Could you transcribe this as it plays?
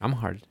I'm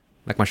hard.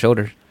 Like my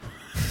shoulders.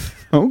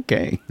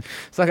 Okay.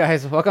 So,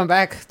 guys, welcome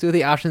back to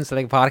the Option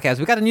Select podcast.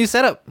 We got a new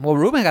setup. Well,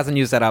 Ruben has a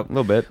new setup. A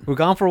little bit. We're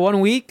gone for 1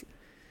 week.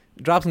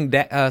 Dropped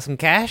some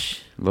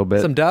cash. A little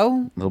bit. Some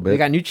dough. A little bit. We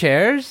got new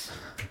chairs.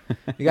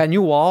 You got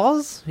new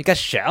walls. You got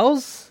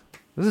shelves.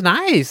 This is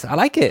nice. I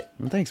like it.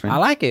 Well, thanks, man. I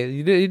like it.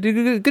 You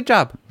did good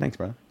job. Thanks,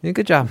 bro. You did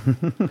good job.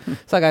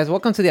 So, guys,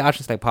 welcome to the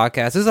Option Select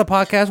podcast. This is a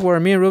podcast where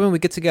me and Ruben, we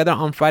get together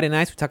on Friday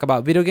nights. We talk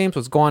about video games,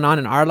 what's going on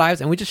in our lives,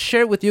 and we just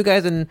share it with you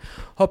guys and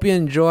hope you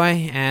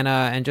enjoy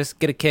and just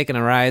get a kick and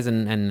a rise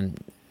and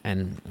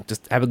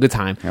just have a good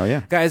time. Hell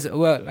yeah. Guys,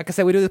 well, like I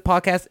said, we do this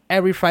podcast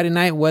every Friday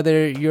night,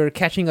 whether you're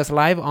catching us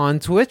live on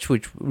Twitch,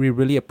 which we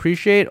really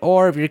appreciate,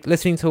 or if you're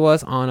listening to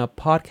us on a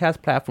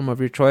podcast platform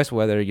of your choice,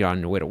 whether you're on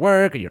your way to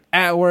work, or you're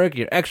at work,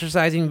 you're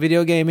exercising,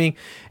 video gaming.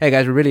 Hey,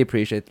 guys, we really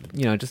appreciate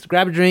it. Just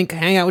grab a drink,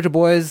 hang out with your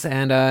boys,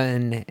 and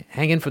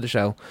hang in for the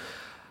show.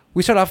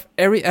 We start off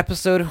every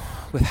episode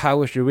with How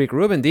Was Your Week?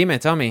 Ruben, D-Man,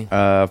 tell me.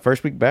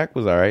 First week back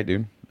was all right,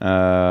 dude.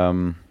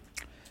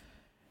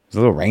 It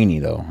was a little rainy,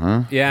 though,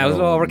 huh? Yeah, it was a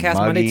little overcast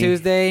muggy. Monday,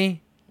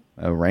 Tuesday.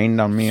 Rained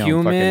on me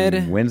Humid.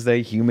 on fucking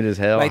Wednesday. Humid as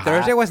hell. Like,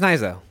 Thursday hot. was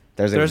nice, though.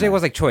 Thursday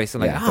was like choice.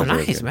 I'm like, Yeah, oh, Thursday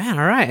was nice, good. man.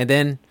 All right. And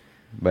then...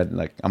 But,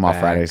 like, I'm off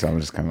Back. Friday, so I'm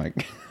just kind of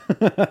like...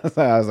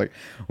 So I was like,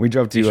 we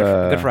drove to...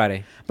 Good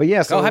Friday. But,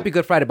 yeah, so... Oh, happy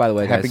Good Friday, by the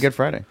way, guys. Happy Good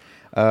Friday.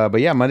 But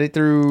yeah, Monday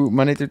through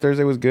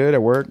Thursday was good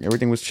at work.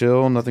 Everything was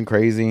chill, nothing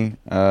crazy.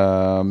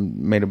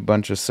 Made a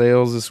bunch of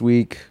sales this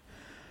week.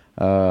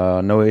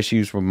 No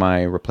issues with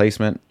my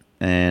replacement.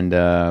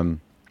 And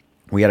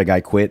we had a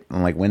guy quit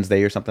on like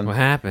Wednesday or something. What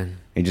happened?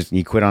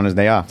 He quit on his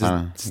day off.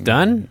 Just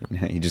done?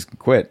 He just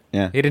quit.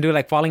 Yeah. He didn't do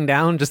like falling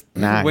down, just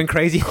Nah, went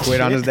crazy.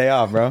 Quit on his day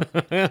off, bro.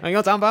 You know what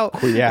I'm talking about?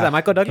 Yeah. Is that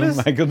Michael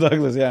Douglas? Michael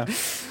Douglas, yeah.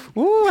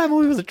 Ooh, that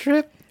movie was a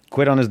trip.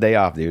 Quit on his day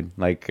off, dude.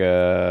 Like,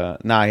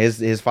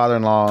 his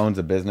father-in-law owns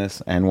a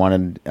business and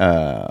wanted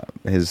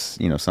his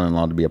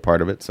son-in-law to be a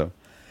part of it, so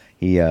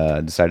he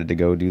decided to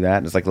go do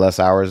that. It's like less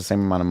hours, the same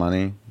amount of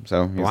money.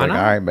 So he's Why like, not?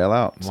 all right, bail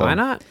out. So, Why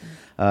not?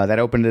 That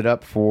opened it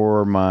up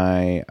for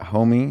my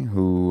homie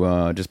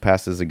who just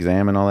passed his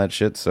exam and all that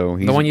shit. So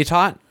he's The one you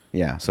taught?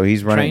 yeah. So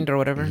he's running Trained or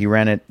whatever? He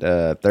ran it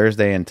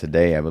Thursday and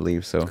today, I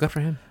believe. So Good for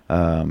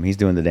him. he's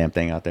doing the damn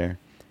thing out there.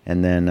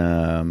 And then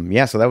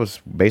so that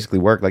was basically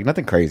work. Like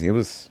nothing crazy. It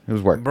was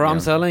work. Bro, I'm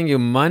telling you,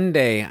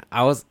 Monday,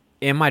 I was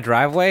in my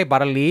driveway, about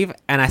to leave,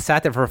 and I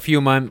sat there for a few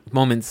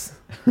moments.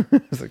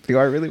 It's like, do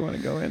I really want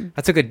to go in?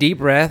 I took a deep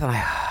breath,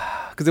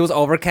 because it was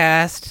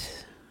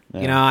overcast.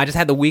 Yeah. I just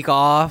had the week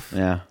off.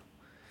 Yeah.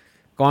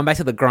 Going back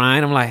to the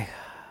grind, I'm like,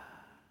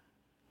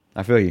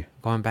 I feel you.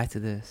 going back to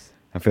this.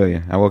 I feel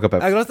you. I woke up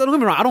at Like, don't get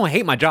me wrong, I don't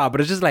hate my job,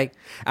 but it's just like,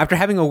 after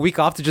having a week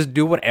off to just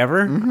do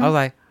whatever, I was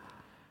like,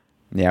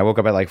 I woke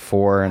up at like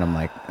 4 and I'm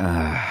like,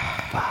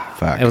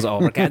 fuck. it was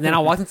overcast. And then I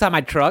walked inside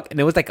my truck, and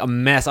it was like a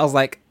mess. I was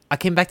like, I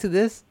came back to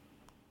this?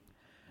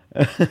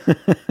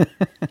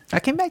 I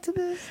came back to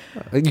this?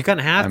 You kind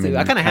of have to.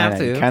 I kind of have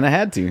to. Kind of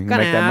had to. Kinda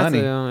Make that have money.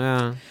 to,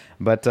 yeah.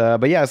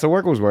 But yeah, so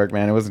work was work,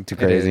 man. It wasn't too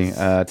crazy.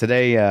 is.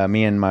 Today,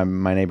 me and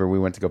my neighbor, we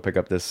went to go pick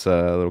up this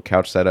little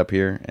couch setup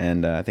here,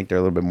 and I think they're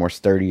a little bit more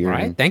sturdier, All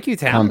right. and Thank you,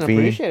 Tam. I comfy.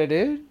 appreciate it,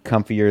 dude.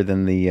 comfier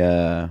than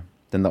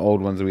the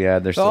old ones we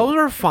had. They're Those still,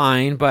 are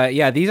fine, but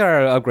yeah, these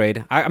are an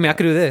upgrade. I mean, I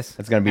could do this.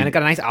 It's gonna be- And it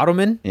got a nice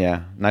ottoman.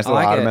 yeah, nice I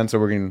little like it. ottoman, so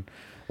we're gonna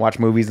watch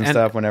movies and And-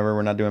 stuff whenever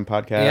we're not doing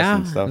podcasts Yeah.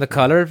 and stuff. The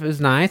color is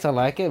nice. I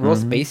like it. Real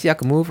spacey. I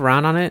can move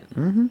around on it.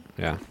 Mm-hmm.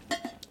 Yeah.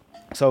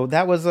 So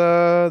that was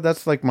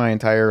that's like my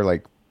entire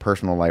like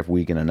personal life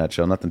week in a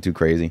nutshell. Nothing too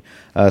crazy.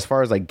 As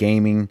far as like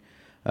gaming,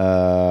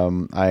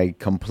 I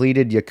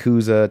completed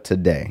Yakuza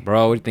today.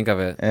 Bro, what do you think of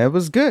it? It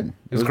was good.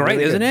 It was great,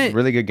 really isn't good. it?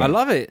 Really good game. I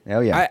love it.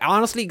 Hell yeah. I,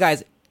 honestly,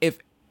 guys, if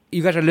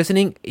you guys are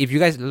listening, if you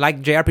guys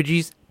like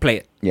JRPGs, play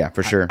it. Yeah,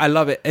 for sure. I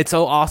love it. It's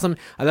so awesome.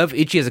 I love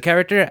Ichi as a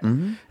character.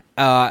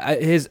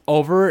 His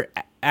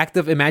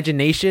overactive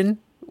imagination.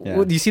 Yeah.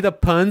 When you see the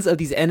puns of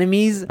these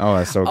enemies. Oh,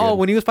 that's so good. Oh,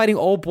 when he was fighting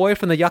old boy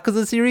from the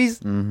Yakuza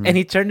series, and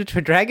he turned into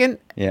a dragon.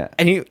 Yeah.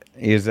 And he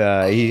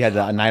He had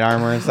the knight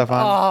armor and stuff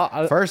on.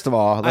 Oh, First of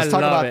all, let's I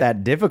talk love about it.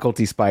 that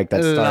difficulty spike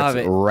that Love starts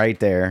it. right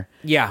there.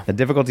 yeah. The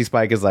difficulty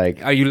spike is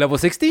like, Are you level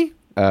 60?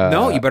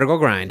 No, you better go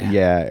grind.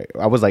 yeah,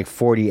 I was like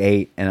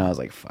 48 and I was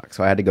like, fuck.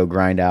 So I had to go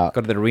grind out.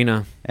 Go to the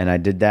arena. And I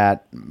did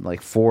that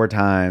like 4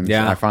 times.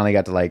 Yeah. And I finally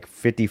got to like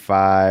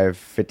 55,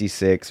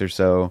 56 or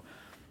so.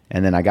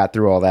 And then I got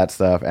through all that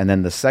stuff. And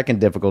then the second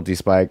difficulty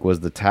spike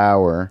was the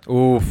tower.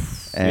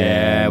 Oof.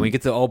 Yeah. And- We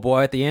get to the old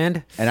boy at the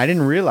end. And I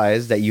didn't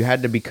realize that you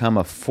had to become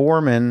a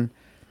foreman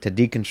to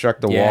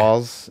deconstruct the Yeah.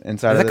 walls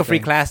inside It's of like the a free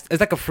thing. class. It's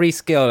like a free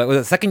skill. Like,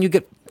 the second you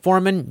get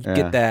foreman, you Yeah.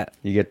 get that.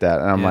 You get that.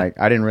 And I'm Yeah. like,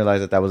 I didn't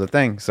realize that was a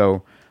thing.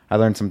 So I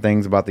learned some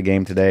things about the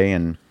game today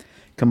and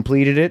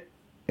completed it.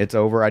 It's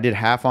over. I did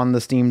half on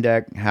the Steam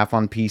Deck, half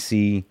on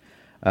PC.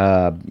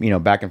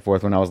 Back and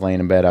forth when I was laying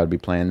in bed, I would be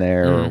playing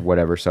there or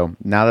whatever. So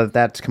now that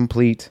that's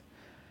complete,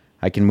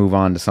 I can move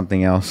on to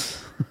something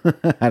else.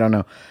 I don't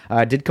know.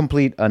 I did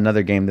complete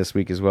another game this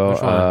week as well.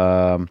 Which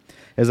one?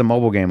 It was a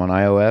mobile game on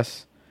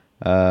iOS.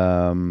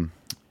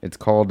 It's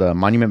called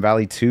Monument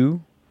Valley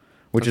 2,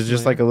 which is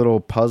just like a little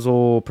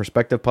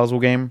perspective puzzle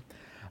game.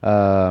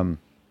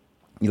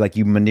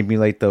 You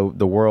manipulate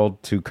the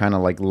world to kind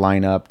of like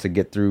line up to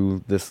get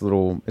through this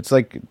little. It's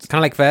kind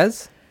of like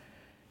Fez,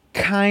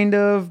 kind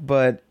of,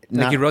 but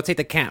like you rotate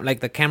the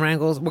camera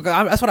angles. Well,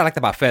 that's what I liked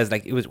about Fez.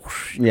 Like it was.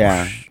 Whoosh,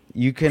 yeah, whoosh.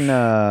 you can.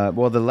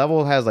 The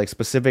level has like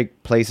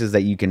specific places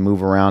that you can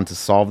move around to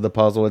solve the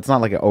puzzle. It's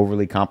not like an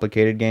overly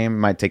complicated game. It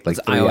might take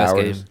like 3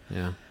 hours.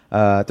 Game.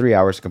 Yeah. 3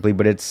 hours to complete,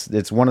 but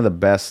it's one of the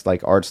best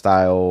like art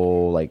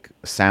style, like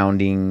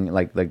sounding,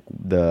 like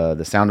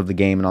the sound of the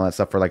game and all that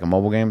stuff for like a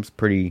mobile game is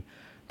pretty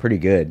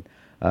good.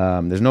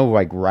 There's no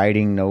like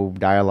writing, no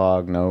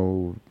dialogue,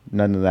 none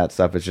of that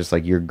stuff. It's just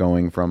like you're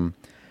going from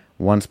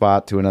one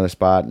spot to another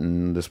spot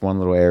in this one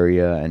little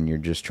area, and you're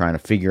just trying to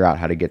figure out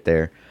how to get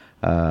there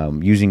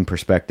using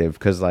perspective,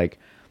 because like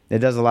it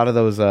does a lot of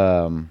those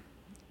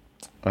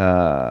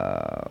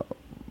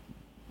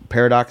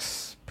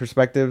paradox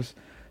perspectives.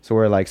 So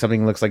where like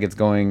something looks like it's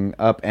going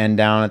up and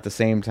down at the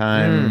same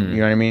time, you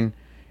know what I mean?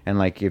 And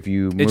like if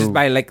you move, it's just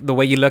by like the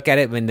way you look at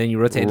it, and then you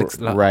rotate, it looks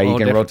right. You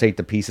can rotate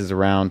the pieces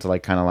around to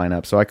like kind of line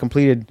up. So I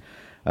completed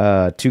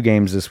 2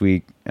 games this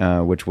week,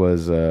 which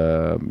was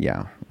where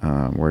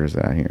is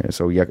that here?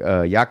 So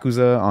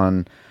Yakuza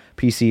on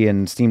PC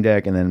and Steam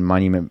Deck, and then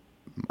Monument.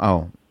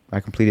 Oh, I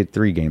completed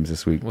 3 games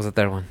this week. What was the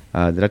third one?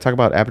 Did I talk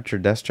about Aperture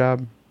Desk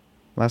Job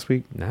last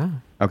week? No.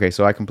 Okay,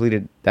 so I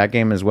completed that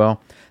game as well.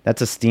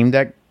 That's a Steam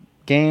Deck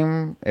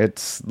game.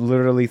 It's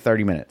literally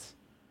 30 minutes.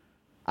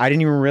 I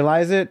didn't even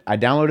realize it. I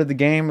downloaded the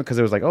game because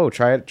it was like, oh,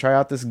 try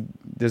out this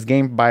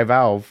game by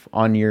Valve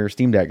on your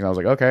Steam Deck, and I was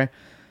like, okay.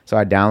 So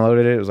I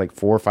downloaded it. It was like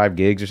 4 or 5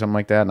 gigs or something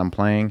like that, and I'm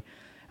playing.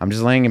 I'm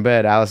just laying in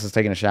bed. Alice is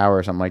taking a shower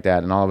or something like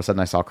that, and all of a sudden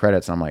I saw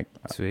credits, and I'm like,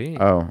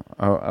 sweet. Oh,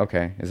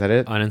 okay. Is that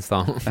it?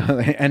 Uninstall.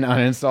 And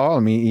uninstall.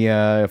 Let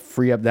me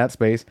free up that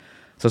space.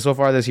 So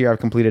far this year I've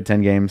completed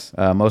 10 games,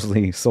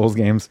 mostly Souls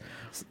games.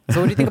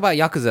 So what do you think about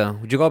Yakuza?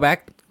 Would you go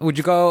back? Would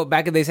you go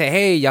back if they say,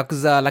 hey,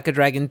 Yakuza Like a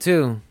Dragon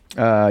 2?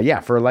 Yeah,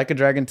 for Like a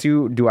Dragon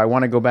 2, do I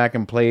want to go back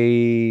and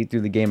play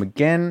through the game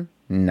again?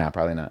 Nah,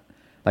 probably not.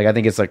 Like, I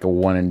think it's like a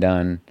one and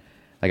done.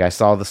 Like, I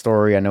saw the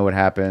story, I know what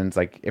happens.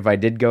 Like, if I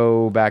did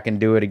go back and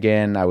do it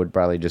again, I would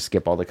probably just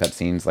skip all the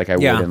cutscenes like I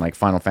would in like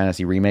Final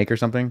Fantasy Remake or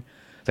something.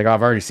 It's like, oh,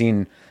 I've already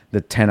seen the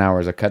 10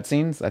 hours of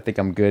cutscenes. I think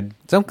I'm good.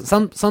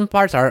 Some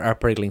parts are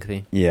pretty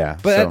lengthy. Yeah,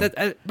 but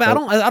I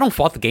don't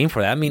fault the game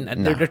for that. I mean,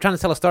 they're trying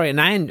to tell a story, and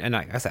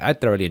like I said, I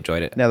thoroughly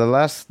enjoyed it. Now the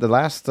last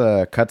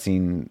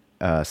cutscene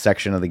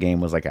section of the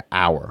game was like an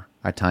hour.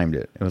 I timed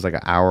it. It was like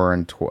an hour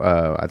and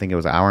I think it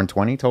was an hour and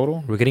 20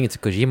 total. We're getting into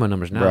Kojima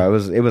numbers now. Bro,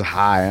 it was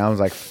high. And I was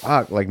like,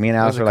 fuck. Like me and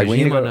Alice were like, we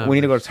need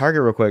to go to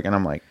Target real quick. And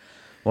I'm like,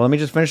 well, let me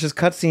just finish this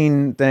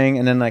cutscene thing.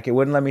 And then like it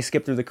wouldn't let me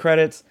skip through the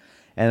credits.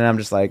 And then I'm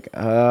just like,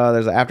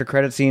 there's an after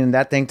credit scene, and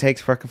that thing takes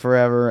fucking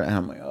forever. And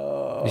I'm like,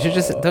 oh. You should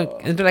just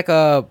enter like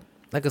a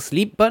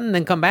sleep button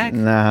and come back.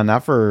 Nah,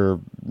 not for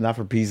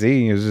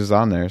PC. It was just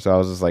on there, so I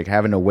was just like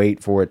having to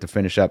wait for it to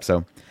finish up.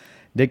 So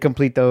did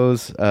complete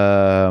those.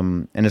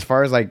 And as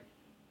far as like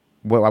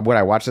what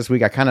I watched this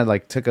week, I kind of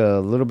like took a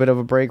little bit of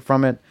a break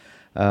from it.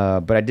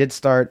 But I did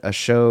start a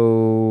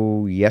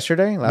show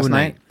yesterday, last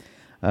night.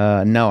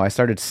 No, I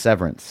started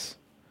Severance.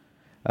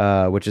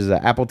 Which is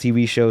an Apple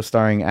TV show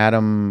starring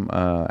Adam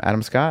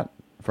Scott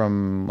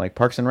from like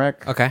Parks and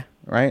Rec. Okay.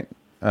 Right?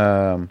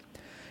 And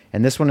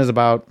this one is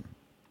about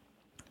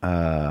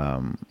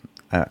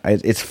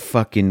it's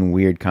fucking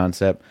weird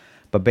concept.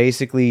 But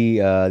basically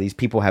these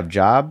people have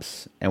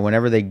jobs, and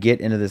whenever they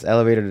get into this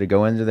elevator to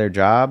go into their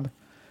job,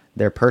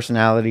 their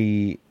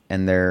personality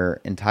and their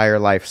entire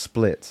life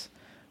splits.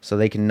 So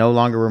they can no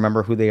longer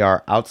remember who they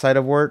are outside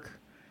of work.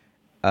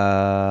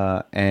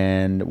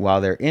 And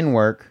while they're in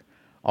work,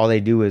 all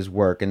they do is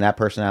work, and that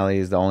personality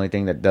is the only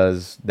thing that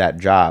does that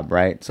job,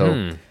 right?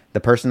 So the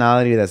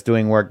personality that's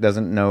doing work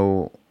doesn't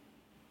know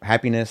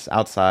happiness,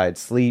 outside,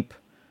 sleep,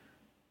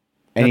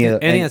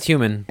 anything that's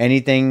human,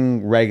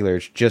 anything regular.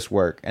 It's just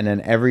work, and then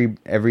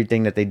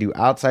everything that they do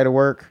outside of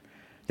work,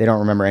 they don't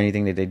remember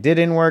anything that they did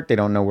in work. They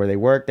don't know where they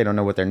work. They don't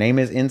know what their name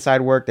is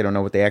inside work. They don't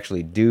know what they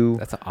actually do.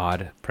 That's an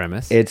odd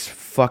premise. It's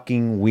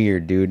fucking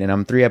weird, dude. And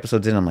I'm 3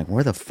 episodes in. I'm like,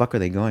 where the fuck are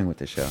they going with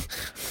this show?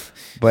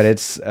 But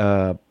it's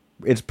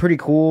pretty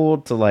cool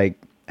to like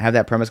have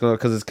that premise go,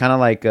 because it's kind of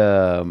like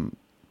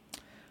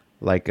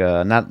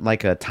not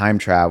like a time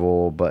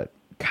travel, but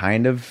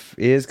kind of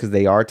is, because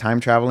they are time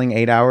traveling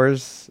 8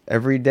 hours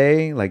every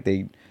day. Like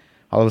they,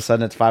 all of a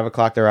sudden it's 5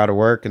 o'clock, they're out of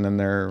work, and then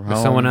they're home.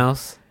 There's someone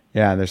else.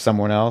 Yeah, there's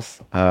someone else.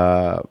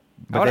 But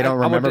they don't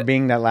remember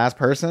being that last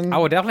person. I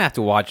would definitely have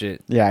to watch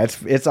it. Yeah,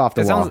 it's off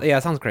the wall.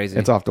 It sounds crazy.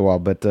 It's off the wall.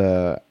 But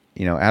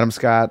Adam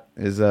Scott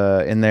is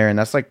in there, and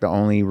that's like the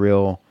only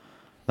real.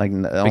 Like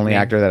the only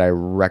actor that I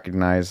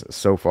recognize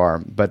so far,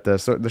 but the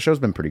show's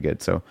been pretty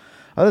good. So,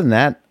 other than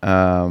that,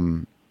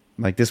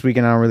 like this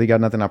weekend, I don't really got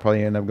nothing. I'll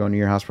probably end up going to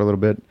your house for a little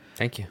bit.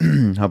 Thank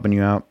you, helping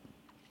you out.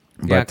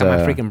 Yeah, but, I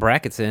got my freaking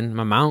brackets in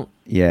my mount.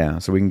 Yeah,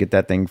 so we can get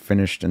that thing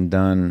finished and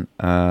done.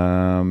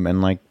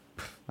 And like,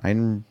 I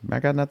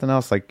got nothing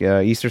else. Like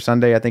Easter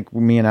Sunday, I think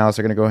me and Alice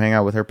are gonna go hang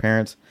out with her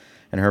parents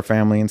and her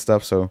family and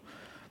stuff. So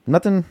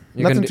nothing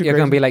too crazy. You're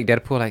gonna be like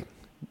Deadpool, like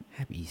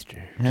Happy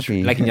Easter,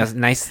 like in just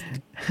nice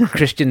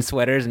Christian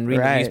sweaters and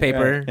reading the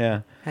newspaper. Right,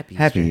 yeah.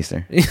 Happy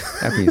Easter.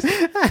 Happy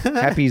Easter.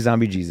 Happy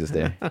Zombie Jesus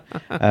Day.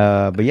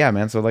 But yeah,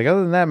 man. So like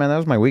other than that, man, that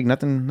was my week.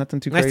 Nothing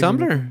too nice crazy.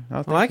 tumbler.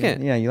 Oh, I like you.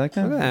 it. Yeah, you like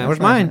that? Look at that. That's Where's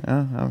nice.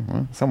 mine?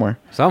 Well, somewhere.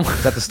 It's Somewhere.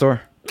 at the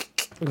store.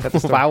 At the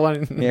store. Buy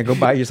one. Yeah, go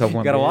buy yourself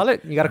one. You got a bitch.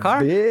 wallet? You got a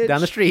car? Bitch. Down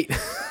the street.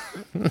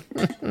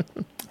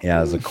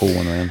 Yeah, it's a cool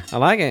one, man. I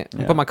like it.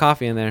 Yeah. I'll put my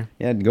coffee in there.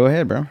 Yeah, go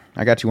ahead, bro.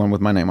 I got you one with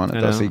my name on it,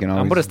 I though, know. so you can I'm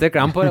always... put a sticker.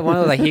 I'm put one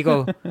of those like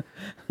Higo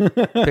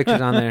pictures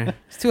on there.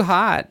 It's too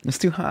hot. It's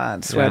too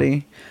hot,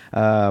 sweaty.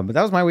 But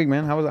that was my week,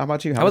 man. How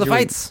about you? How were the your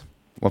week? fights?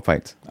 What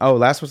fights? Oh,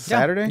 last was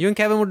Saturday? You and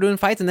Kevin were doing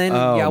fights, and then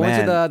Oh, I went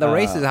to man. the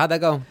races. How'd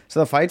that go?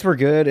 So the fights were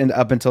good and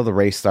up until the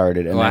race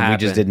started, and What then we happened?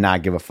 just did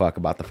not give a fuck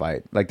about the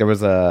fight. Like there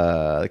was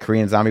a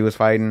Korean zombie was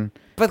fighting.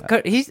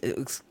 But he's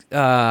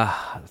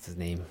what's his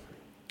name?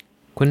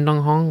 Kwon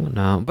Dong Hong?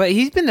 No, but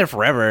he's been there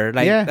forever.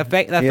 Like yeah, the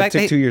fact yeah, that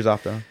took 2 years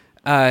off though.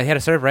 he had to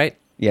serve, right?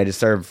 Yeah, just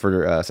served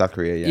for South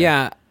Korea.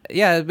 Yeah.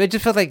 It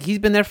just feels like he's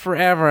been there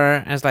forever.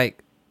 And it's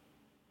like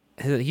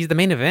he's the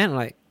main event.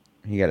 Like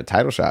He got a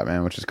title shot,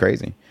 man, which is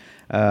crazy.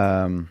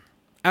 I'm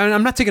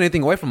not taking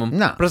anything away from him.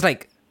 No. But it's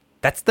like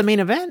that's the main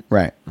event.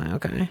 Right.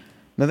 Okay.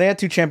 No, they had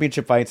 2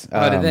 championship fights.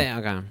 Did they?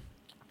 Okay.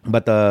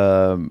 But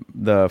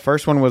the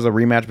first one was a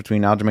rematch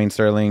between Aljamain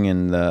Sterling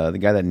and the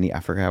guy that I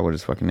forgot what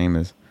his fucking name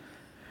is.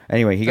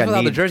 Anyway, he That's got with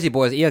all the kneed. Jersey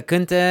boys, Ia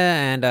Kunte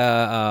and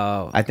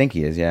I think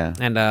he is, yeah.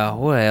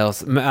 who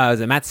else? Is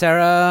it Matt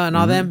Serra and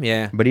all them?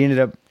 Yeah. But he ended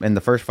up in the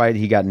first fight.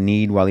 He got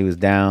kneed while he was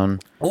down.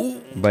 Ooh.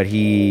 But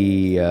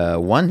he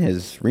won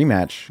his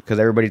rematch because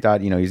everybody thought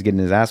he was getting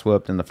his ass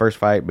whooped in the first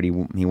fight. But he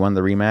won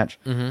the rematch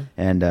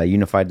and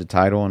unified the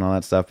title and all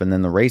that stuff. And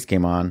then the race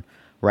came on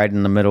right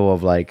in the middle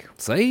of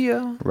See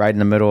ya. right in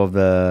the middle of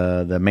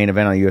the main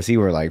event on the UFC.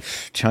 We're like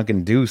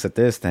chunking deuce at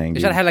this thing. You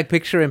dude. should have had like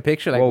picture in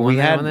picture. Like Well, one we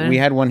there, had one there? we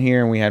had one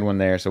here and we had one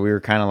there, so we were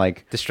kind of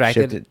like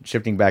Distracted?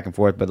 shifting back and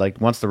forth. But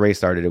like once the race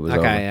started, it was over.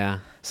 Okay, yeah.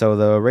 So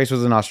the race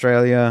was in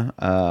Australia.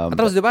 I thought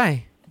it was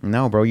Dubai.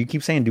 No, bro, you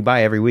keep saying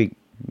Dubai every week.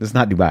 It's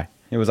not Dubai.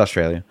 It was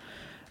Australia.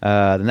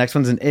 The next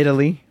one's in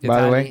Italy,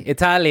 by the way.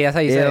 Italy, that's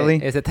how you Italy?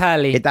 say it. It's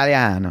Italy.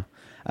 Italiano.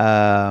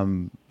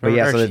 But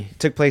yeah, so Hershey. it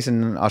took place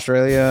in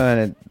Australia, and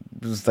it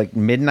was like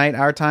midnight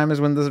our time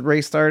is when the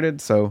race started.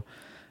 So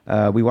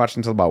we watched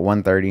until about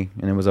 1:30,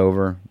 and it was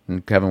over.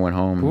 And Kevin went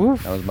home. And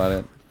Oof. that was about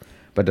it.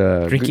 But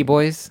Drinky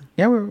boys.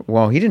 yeah,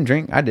 well, he didn't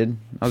drink. I did.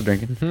 I was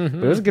drinking.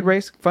 But it was a good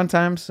race, fun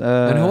times.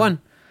 And who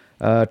won?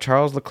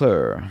 Charles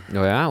Leclerc.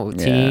 Oh, yeah. Well,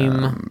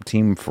 Yeah,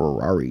 Team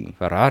Ferrari.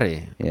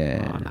 Ferrari.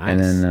 Yeah. Oh, nice. And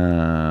then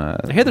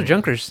I hear they're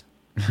junkers.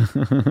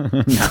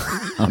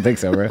 I don't think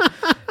so, bro.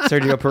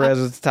 Sergio Perez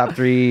was top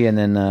 3, and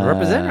then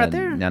Represent right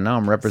there. I know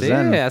I'm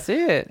representing. I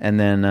see it. And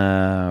then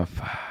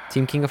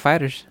Team King of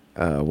Fighters.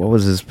 what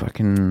was his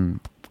fucking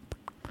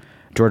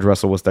George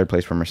Russell was 3rd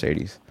place for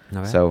Mercedes.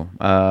 No way. So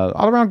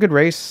all around good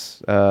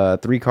race. 4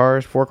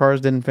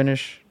 cars didn't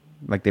finish,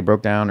 like they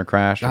broke down or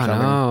crashed or Oh, something.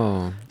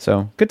 no.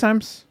 So good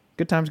times,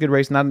 good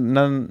race. Not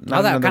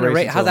How's that kind of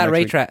how's that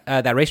racetrack?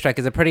 That racetrack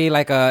is it pretty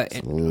like a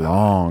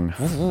long?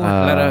 a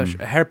lot of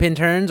hairpin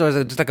turns, or is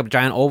it just like a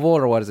giant oval,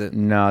 or what is it?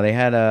 No, they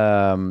had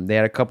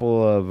a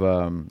couple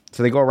of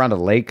so they go around a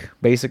lake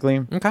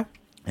basically Okay.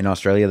 in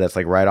Australia that's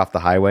like right off the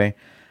highway.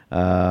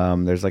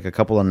 There's like a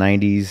couple of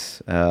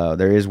 90s.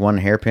 There is one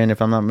hairpin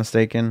if I'm not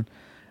mistaken,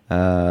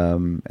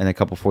 and a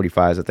couple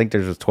 45s. I think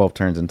there's just 12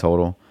 turns in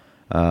total.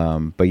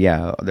 But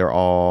yeah, they're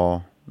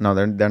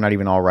not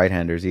even all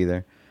right-handers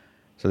either.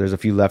 So there's a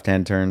few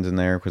left-hand turns in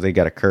there because they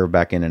got to curve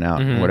back in and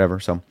out and whatever.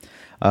 So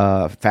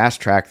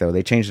fast track though,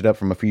 they changed it up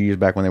from a few years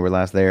back when they were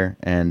last there,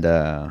 and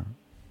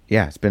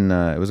yeah, it's been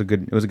it was a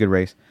good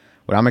race.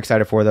 What I'm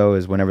excited for though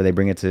is whenever they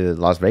bring it to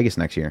Las Vegas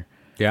next year,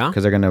 Yeah.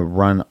 because they're gonna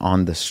run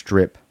on the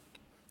strip.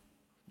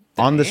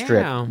 On the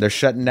strip, Damn. they're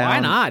shutting down. Why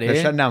not, They're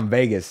dude? shutting down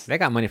Vegas, They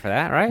got money for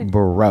that, right?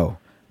 bro.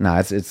 Nah,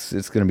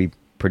 it's gonna be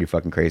pretty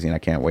fucking crazy, and I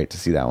can't wait to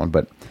see that one.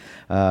 But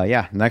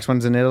yeah, next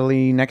one's in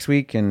Italy next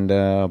week, and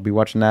I'll be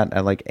watching that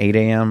at like 8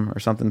 a.m. or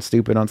something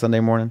stupid on Sunday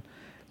morning.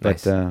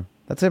 But Nice.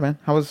 that's it, man.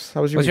 How was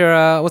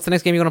your? What's the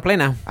next game you're gonna play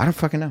now? I don't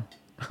fucking know.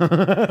 I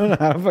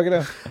don't fucking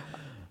know.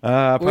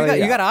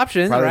 Probably, you got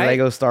options, probably right?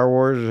 Lego Star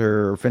Wars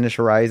or finish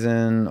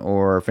Horizon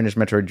or finish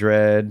Metroid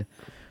Dread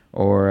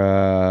or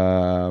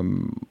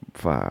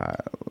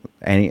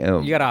any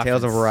You got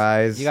Tales of options.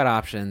 Arise. You got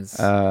options.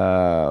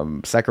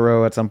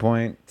 Sekiro at some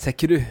point.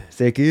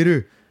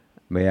 Sekiro.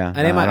 But yeah,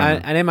 I named don't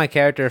know. I named my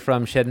character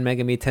from Shin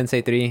Megami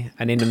Tensei 3.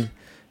 I named him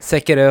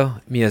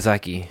Sekiro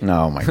Miyazaki.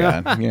 No, my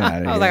God. You're outta I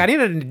was here. like, I need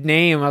a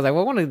name. I was like,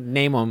 well, I want to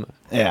name him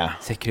yeah.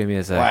 Sekiro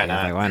Miyazaki. Why I was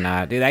not? like, why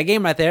not? Dude, that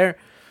game right there,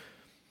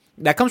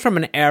 that comes from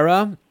an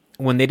era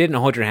when they didn't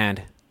hold your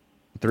hand.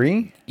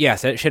 3?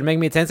 Yes, it should make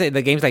me Tensei.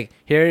 The game's like,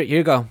 here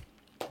you go.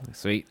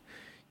 Sweet.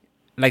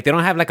 Like, they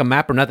don't have like a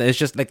map or nothing. It's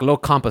just like a little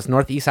compass,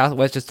 north, east, south,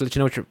 west, just to let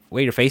you know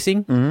where you're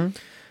facing.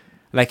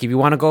 Mm-hmm. Like if you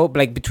want to go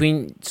like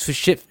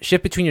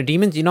shift between your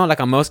demons, you know, like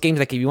on most games,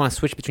 like if you want to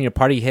switch between your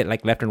party, you hit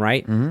like left and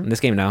right. In this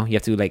game, no, you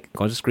have to like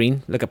go to the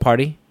screen, look at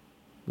party.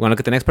 You want to look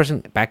at the next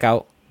person, back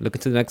out, look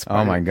into the next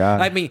party. Oh my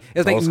god! I mean,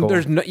 it's like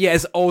there's no,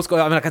 it's old school.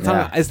 I mean, like I'm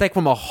telling you, it's like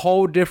from a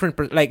whole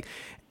different like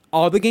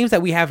all the games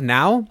that we have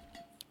now.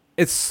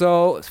 It's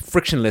so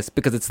frictionless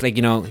because it's like,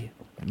 you know,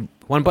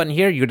 one button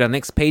here, you're the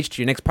next page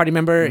to your next party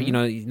member, you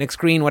know, next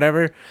screen,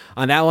 whatever.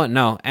 On that one,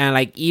 no. And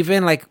like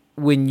even like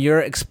when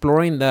you're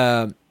exploring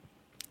the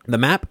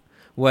map,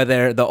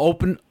 whether the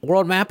open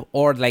world map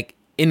or like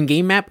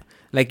in-game map,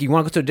 like you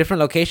want to go to a different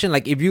location,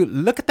 like if you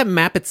look at the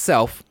map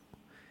itself,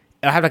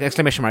 it'll have like an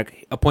exclamation mark,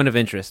 a point of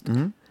interest.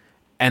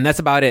 And that's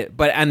about it.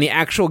 But on the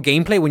actual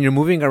gameplay, when you're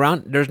moving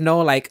around, there's no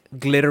like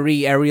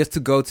glittery areas to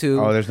go to.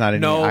 Oh, there's not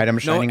any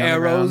items shining no on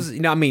arrows. the ground?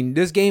 You know, I mean,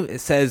 this game,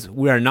 it says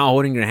we are not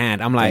holding your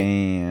hand. I'm like,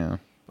 damn.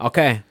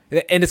 Okay.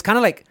 And it's kind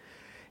of like,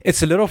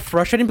 it's a little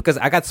frustrating because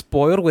I got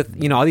spoiled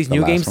with, you know, all these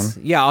new games.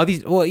 One? Yeah, all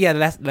these, well, yeah,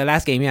 the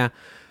last game, yeah.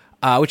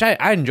 Which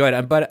I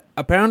enjoyed. But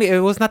apparently it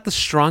was not the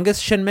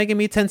strongest Shin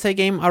Megami Tensei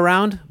game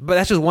around. But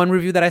that's just one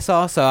review that I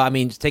saw. So, I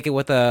mean, just take it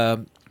with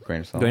a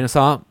grain of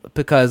salt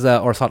because,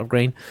 or salt of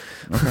grain.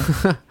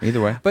 Okay.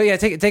 Either way. But yeah,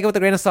 take it with a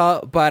grain of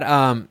salt. But,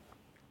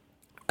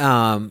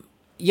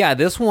 yeah,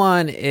 this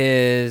one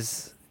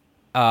is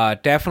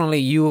definitely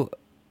you.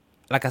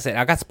 Like I said,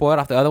 I got spoiled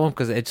off the other one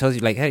because it shows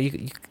you like,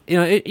 hey, you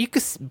know, you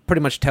could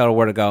pretty much tell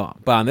where to go.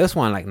 But on this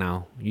one, like,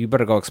 no, you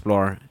better go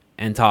explore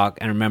and talk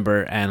and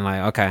remember and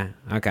like, okay.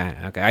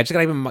 I just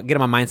gotta even get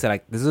in my mindset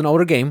like this is an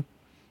older game,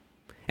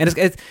 and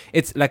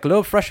it's like a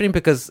little frustrating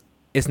because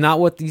it's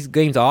not what these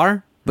games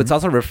are, but it's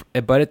also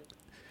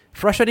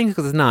frustrating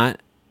because it's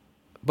not,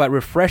 but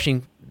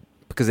refreshing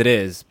because it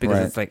is because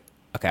it's like,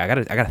 okay, I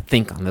gotta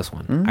think on this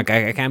one. I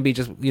can't be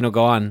just, you know,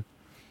 go on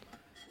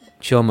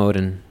chill mode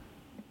and,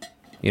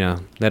 you know,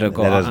 let it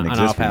go on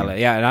autopilot.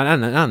 Yeah,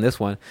 not on this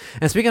one.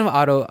 And speaking of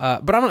auto,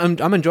 but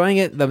I'm enjoying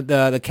it.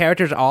 The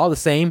characters are all the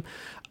same.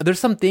 There's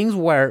some things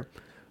where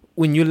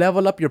when you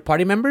level up your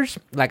party members,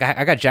 like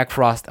I got Jack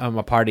Frost on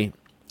my party,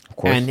 of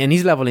course, and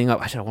he's leveling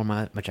up. I should have worn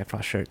my Jack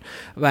Frost shirt,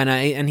 but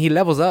and he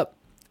levels up,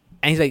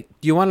 and he's like,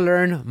 "Do you want to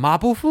learn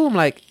Mabufu?" I'm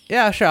like,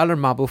 "Yeah, sure, I'll learn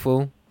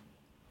Mabufu,"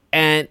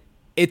 and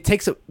it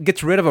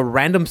gets rid of a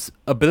random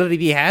ability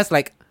he has,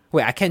 like.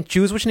 Wait, I can't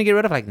choose which one to get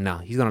rid of? Like, no,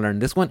 he's going to learn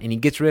this one, and he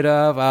gets rid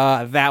of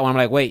that one. I'm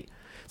like, wait.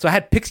 So I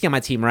had Pixie on my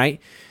team, right?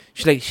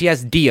 She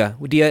has Dia.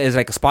 Dia is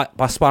like a spot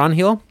on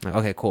heal. Like,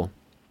 okay, cool.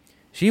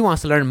 She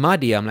wants to learn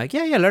Madia. I'm like,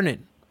 yeah, learn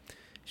it.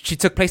 She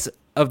took place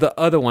of the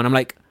other one. I'm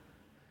like,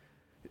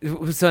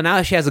 so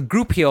now she has a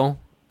group heal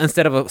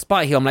instead of a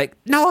spot heal. I'm like,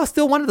 no, I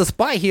still wanted the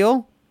spot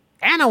heal,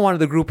 and I wanted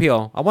the group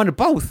heal. I wanted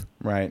both.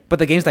 Right. But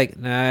the game's like,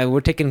 nah,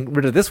 we're taking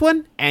rid of this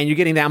one, and you're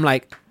getting that. I'm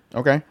like,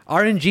 okay.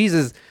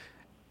 RNG's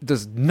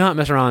does not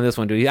mess around on this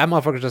one, dude. That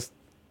motherfucker just,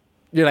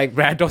 you're like,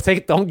 Brad,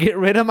 don't get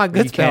rid of my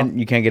good spell.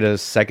 You can't get a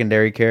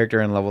secondary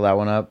character and level that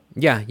one up.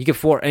 Yeah, you get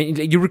 4, and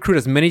you recruit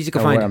as many as you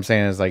can find. What I'm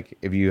saying is, like,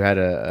 if you had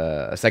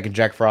a second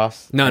Jack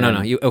Frost. No, it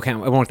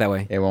won't work that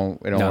way. It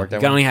won't work that way. You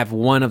can only have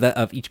one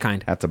of each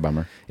kind. That's a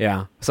bummer.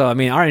 Yeah. So I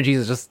mean,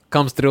 RNG just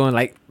comes through and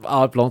like,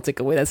 oh, don't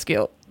take away that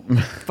skill.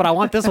 But I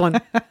want this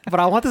one. But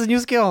I want this new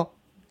skill.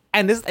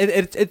 And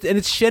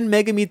it's Shin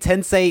Megami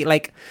Tensei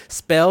like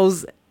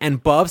spells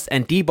and buffs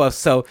and debuffs,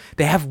 so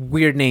they have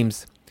weird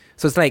names.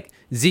 So it's like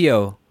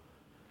Zio,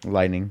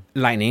 Lightning.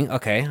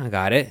 Okay, I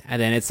got it.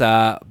 And then it's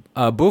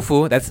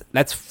Bufu,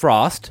 that's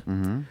frost.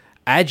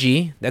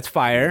 Agi, that's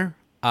fire.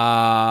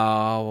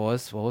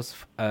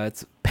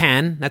 It's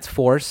Pan, that's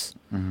force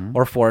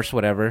or force,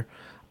 whatever.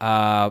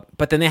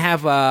 But then they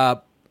have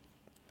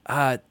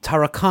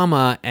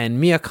Tarakama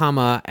and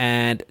Miyakama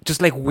and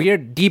just like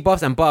weird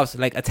debuffs and buffs,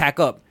 like attack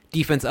up,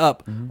 defense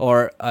up,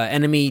 or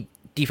enemy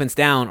defense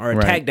down, or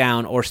attack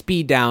down, or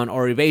speed down,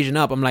 or evasion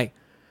up. I'm like,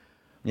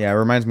 yeah, it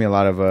reminds me a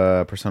lot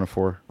of Persona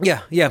 4.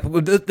 Yeah,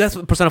 that's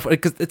Persona 4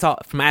 because it's all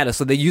from Atlus,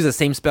 so they use the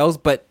same spells,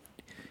 but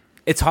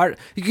it's hard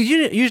because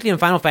usually in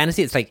Final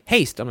Fantasy it's like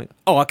haste. I'm like,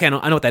 oh, okay, I know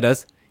what that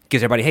does. It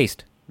gives everybody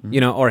haste,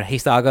 you know, or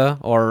haste saga,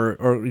 or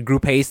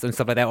group haste and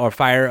stuff like that, or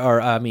fire,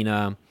 or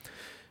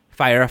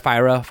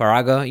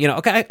Faraga, you know.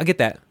 Okay, I get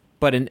that,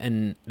 but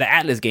in the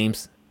Atlus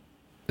games,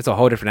 it's a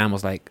whole different animal.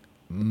 It's like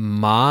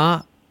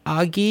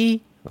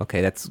Maagi.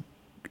 Okay, that's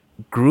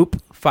group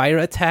fire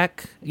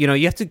attack. You know,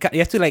 you have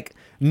to like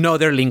know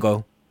their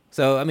lingo.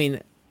 So I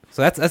mean,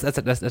 so that's a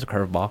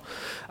curveball.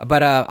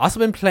 But also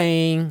been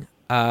playing.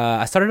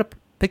 I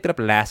picked it up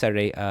last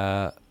Saturday.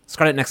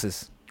 Scarlet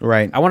Nexus.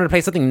 Right. I wanted to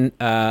play something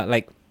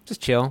like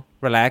just chill,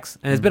 relax,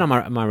 and it's been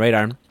on my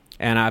radar.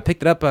 And I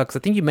picked it up because I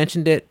think you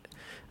mentioned it.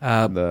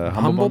 The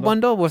Humble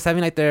Bundle was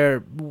having like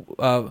their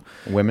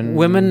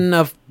women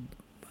of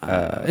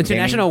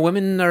International gaming?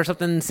 Women or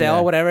something sale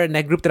or whatever, and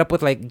I grouped it up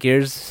with like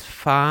Gears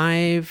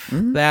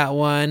 5, that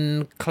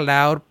one,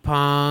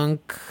 Cloudpunk,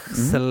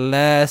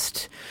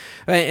 Celeste,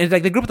 and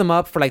like they grouped them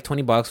up for like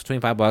 $20,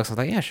 $25. I was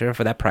like, yeah, sure,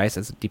 for that price,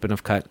 it's a deep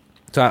enough cut.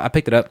 So I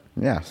picked it up.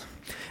 Yes.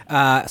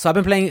 So I've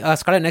been playing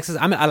Scarlet Nexus.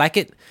 I like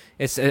it.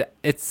 It's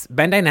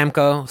Bandai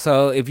Namco.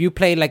 So if you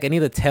play like any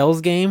of the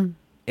Tales game,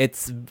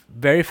 it's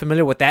very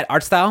familiar with that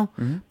art style.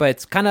 But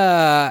it's kind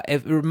of,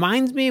 it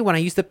reminds me when I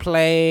used to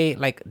play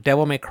like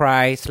Devil May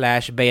Cry /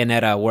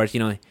 Bayonetta, where it's,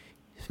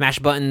 smash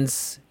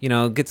buttons,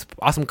 gets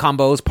awesome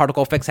combos,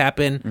 particle effects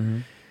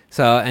happen.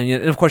 So,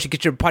 and of course you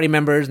get your party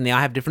members and they all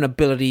have different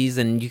abilities,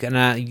 and you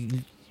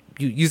can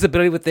you use the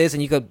ability with this,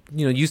 and you could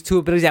use 2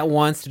 abilities at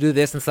once to do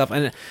this and stuff,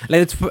 and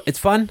like it's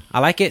fun. I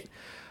like it,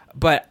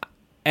 but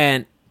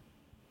and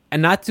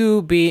not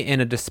to be in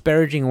a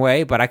disparaging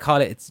way, but I call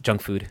it's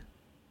junk food,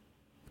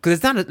 because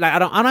it's not like I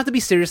don't have to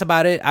be serious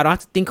about it. I don't have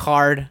to think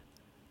hard.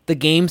 The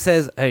game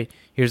says, hey,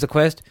 here's the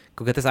quest,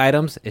 go get these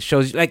items. It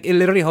shows you, like, it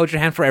literally holds your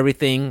hand for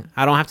everything.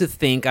 I don't have to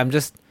think. I'm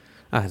just,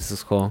 this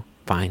is cool,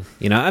 fine.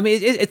 I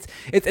mean,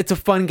 it's a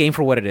fun game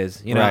for what it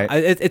is. Right.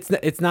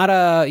 It's not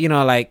a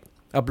like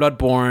a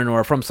Bloodborne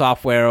or From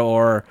Software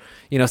or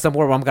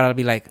somewhere where I'm gonna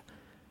be like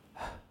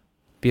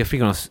be a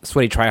freaking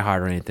sweaty tryhard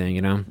or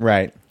anything.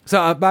 Right.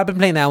 So I've been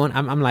playing that one.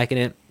 I'm liking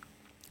it.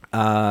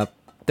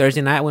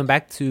 Thursday night I went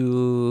back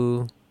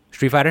to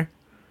Street Fighter.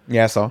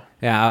 Yeah, I saw.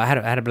 Yeah, I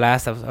had a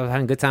blast. I was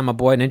having a good time. My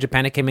boy Ninja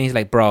Panic came in. He's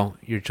like, "Bro,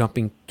 you're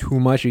jumping too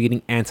much. You're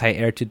getting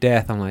anti-air to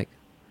death." I'm like,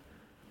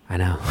 I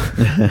know.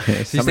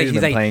 Somebody's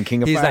been playing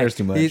King of Fighters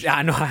too much.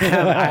 I know. I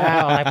have.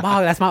 I'm like,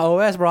 Mom, that's my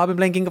OS, bro. I've been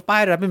playing King of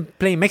Fighters. I've been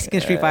playing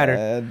Mexican Street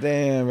Fighter.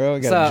 Damn, bro.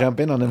 Gotta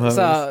jump in on them homies.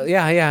 So,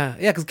 yeah.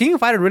 Because King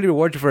of Fighters really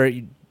rewards you for...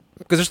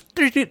 Because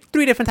there's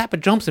three different type of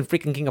jumps in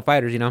freaking King of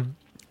Fighters,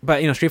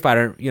 But, Street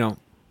Fighter,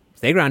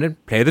 stay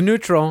grounded, play the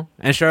neutral.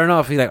 And sure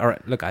enough, he's like, all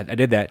right, look, I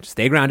did that.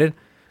 Stay grounded.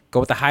 Go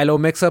with the high-low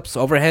mix-ups,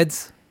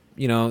 overheads.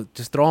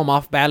 Just throw them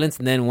off balance.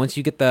 And then once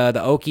you get the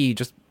Oki,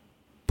 just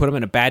put them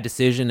in a bad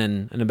decision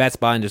and in a bad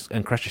spot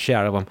and crush the shit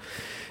out of them.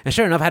 And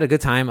sure enough, I had a good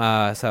time.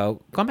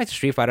 So going back to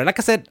Street Fighter, like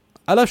I said,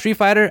 I love Street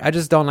Fighter. I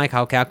just don't like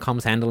how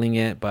Capcom's handling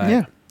it. But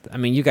yeah. I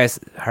mean, you guys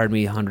heard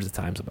me hundreds of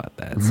times about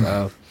that.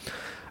 So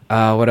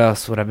what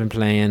else? What I've been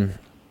playing?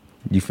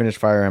 You finished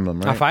Fire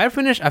Emblem, right? I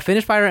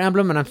finished Fire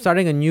Emblem, and I'm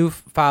starting a new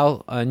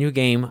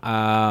game.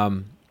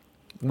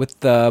 With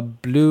the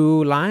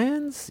Blue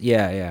Lions.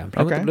 Yeah.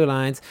 With the Blue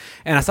Lions.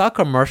 And I saw a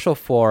commercial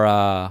for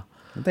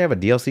don't they have a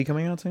DLC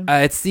coming out soon?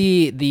 It's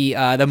the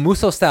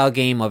Musou style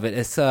game of it.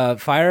 It's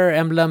Fire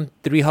Emblem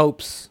 3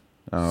 Hopes.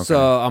 Oh, okay.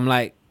 So I'm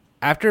like,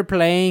 after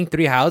playing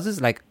 3 Houses,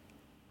 and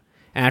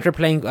after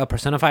playing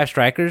Persona 5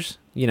 Strikers,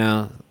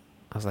 I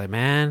was like,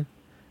 man,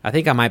 I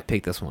think I might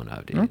pick this one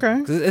up, dude.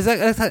 Okay.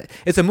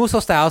 It's a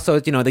Musou style, so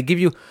they give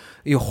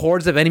you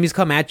hordes of enemies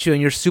come at you,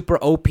 and you're super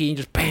OP, and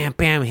just bam,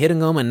 bam, hitting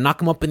them and knock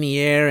them up in the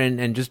air,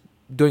 and just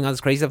doing all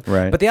this crazy stuff.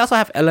 Right. But they also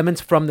have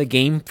elements from the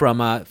game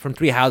from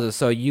 3 Houses.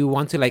 So you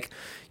want to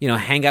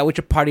hang out with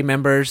your party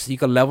members. You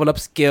can level up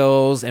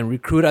skills and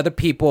recruit other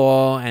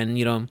people, and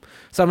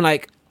So I'm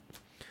like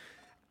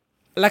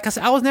I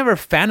said, I was never a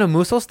fan of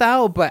Musou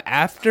style, but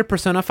after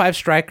Persona 5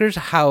 Strikers,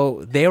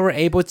 how they were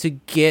able to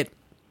get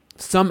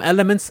some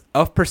elements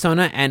of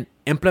Persona and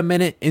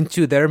implement it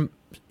into their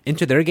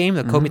game,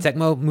 the Koei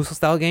Tecmo Musou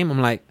style game,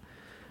 I'm like,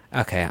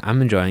 okay,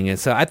 I'm enjoying it.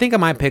 So I think I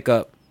might pick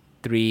up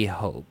 3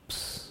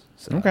 Hopes.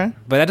 So, okay,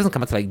 but that doesn't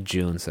come out to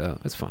June, so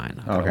it's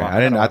fine. Okay,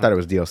 I thought it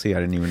was DLC. I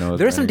didn't even know.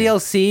 There's some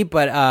DLC,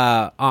 but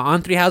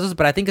on 3 Houses,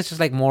 but I think it's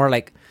just more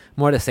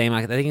the same.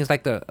 I think it's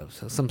like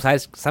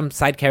some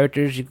side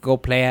characters you could go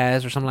play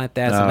as or something like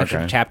that. Some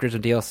extra chapters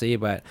of DLC,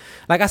 but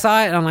I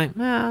saw it and I'm like,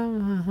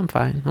 I'm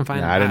fine.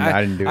 Yeah,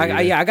 I didn't do it.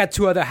 I got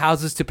 2 other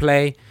houses to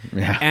play.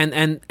 Yeah,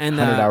 and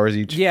 100 hours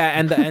each. Yeah,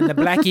 and the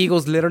Black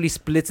Eagles literally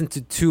splits into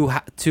two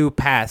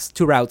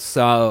routes.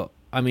 So.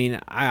 I mean,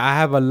 I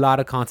have a lot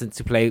of content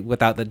to play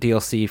without the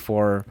DLC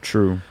for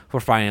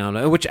Fire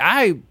Emblem, which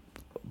I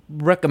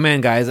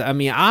recommend, guys. I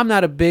mean, I'm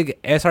not a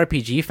big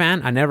SRPG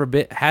fan. I never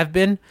have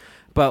been.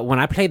 But when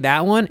I played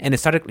that one and it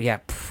started,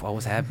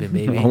 always have been,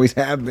 baby. Always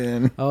have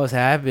been.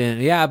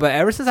 Yeah, but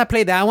ever since I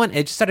played that one,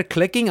 it just started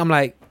clicking. I'm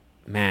like,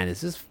 man,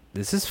 this is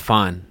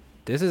fun.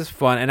 This is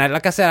fun. And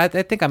like I said,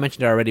 I think I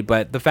mentioned it already,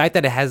 but the fact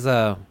that it has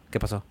a... ¿Qué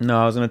pasó?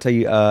 No, I was going to tell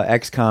you,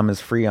 XCOM is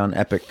free on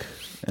Epic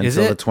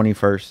until the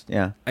 21st.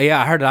 Yeah. Yeah,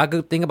 I heard a lot of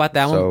good thing about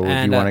that one. So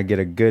if you want to get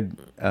a good...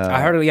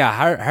 I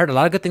heard a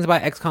lot of good things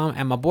about XCOM,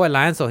 and my boy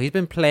Lion, so he's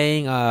been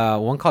playing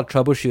one called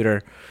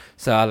Troubleshooter.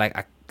 So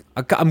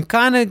I'm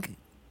kind of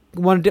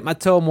want to dip my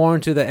toe more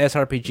into the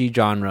SRPG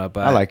genre,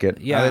 but I like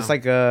it. Yeah, it's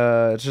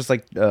it's just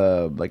like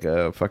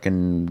a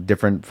fucking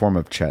different form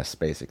of chess,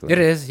 basically. It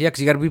is, yeah,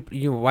 because you got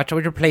to watch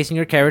what you're placing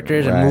your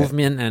characters and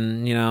movement,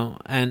 and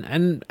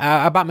and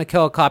I bought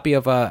Mikkel a copy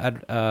of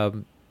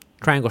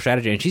Triangle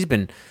Strategy, and she's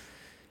been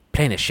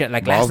playing the shit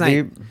last night.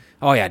 Deep.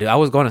 Oh yeah, dude, I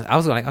was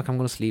like, okay, I'm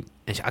gonna sleep,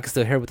 and I can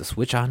still hear her with the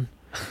switch on.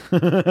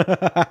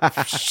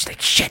 She's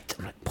like, shit.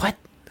 I'm like, what?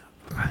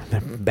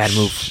 Bad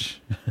move.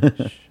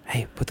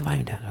 Hey, put the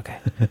volume down. Okay.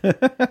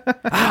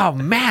 Oh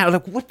man, I'm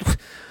like, what?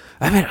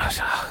 I mean,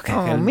 okay.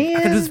 Oh man,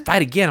 I can do this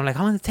fight again. I'm like,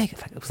 how long did it take?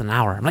 It was an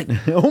hour. I'm like,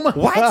 oh my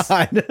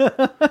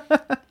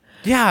God.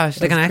 Yeah,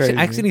 she's like, I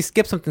accidentally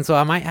skipped something, so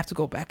I might have to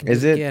go back. And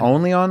is it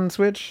only on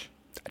Switch?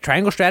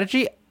 Triangle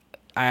Strategy.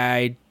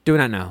 I do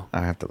not know.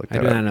 I have to look I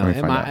that do up. not know. Let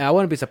me find out. I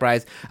wouldn't be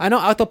surprised. I know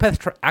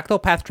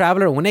Octopath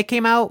Traveler, when it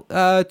came out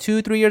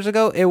 2-3 years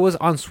ago, it was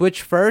on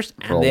Switch first,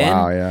 and For a then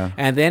while, yeah.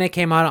 and then it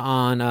came out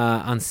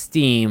on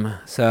Steam.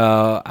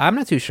 So I'm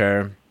not too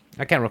sure.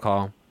 I can't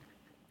recall.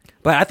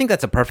 But I think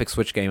that's a perfect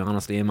Switch game,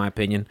 honestly, in my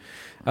opinion.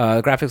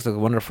 Graphics look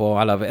wonderful.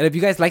 I love it. And if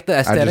you guys like the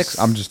aesthetics,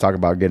 I'm just talking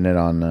about getting it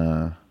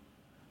on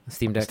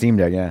Steam Deck. Steam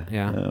Deck, yeah.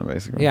 Yeah.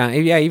 Basically. Yeah,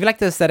 if you like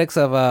the aesthetics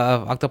of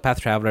Octopath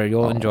Traveler,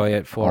 you'll enjoy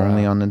it for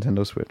only on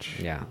Nintendo Switch.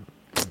 Yeah,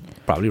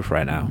 probably for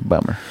right now.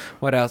 Bummer.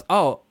 What else?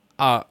 Oh,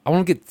 I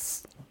want to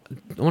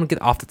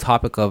get off the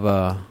topic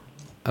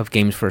of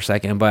games for a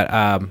second, but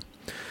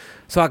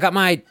so I got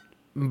my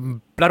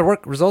blood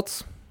work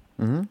results,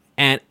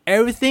 and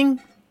everything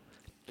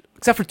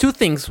except for two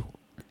things,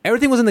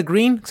 everything was in the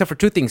green except for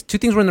two things. Two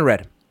things were in the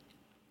red.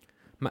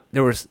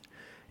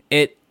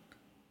 It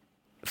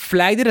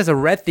flagged it as a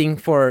red thing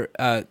for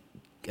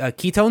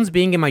ketones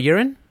being in my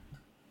urine.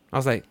 I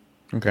was like,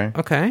 okay,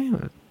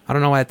 I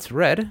don't know why it's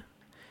red.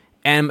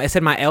 And it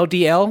said my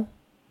LDL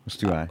it's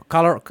too high.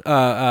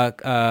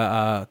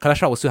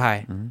 Cholesterol was too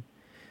high.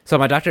 So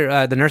my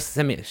doctor, the nurse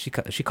sent me. She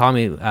called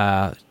me.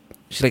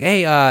 She's like,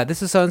 "Hey,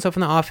 this is so and so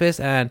from the office,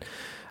 and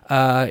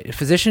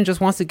physician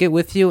just wants to get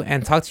with you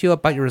and talk to you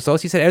about your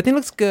results." He said everything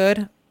looks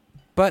good,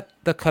 but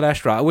the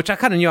cholesterol, which I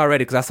kind of knew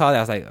already because I saw that.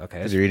 I was like, okay,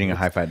 Because you're eating a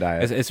high-fat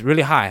diet. it's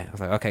really high. I was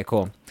like, okay,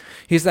 cool.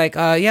 He's like,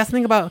 yeah,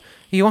 something about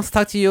he wants to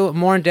talk to you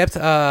more in depth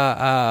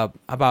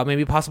about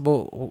maybe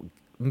possible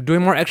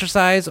doing more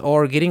exercise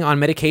or getting on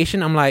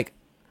medication. I'm like,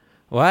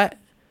 what?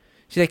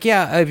 She's like,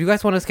 yeah, if you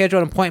guys want to schedule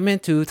an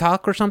appointment to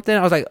talk or something.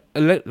 I was like,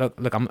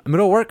 look, I'm in the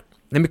middle of work.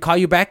 Let me call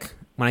you back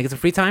when I get some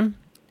free time,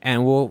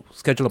 and we'll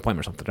schedule an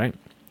appointment or something, right?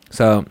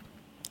 So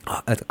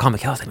I call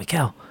Mikkel. I was like,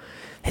 Mikkel,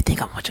 I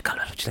think I'm much of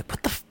cholesterol. She's like,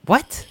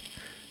 what?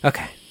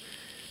 Okay.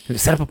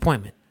 Set up an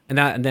appointment. And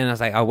then I was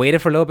like, I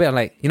waited for a little bit. I'm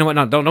like, you know what?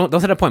 No, don't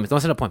set an appointment.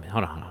 Don't set an appointment.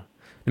 Hold on.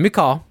 Let me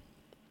call.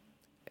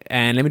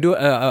 And let me do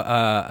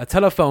a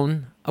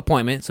telephone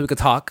appointment so we could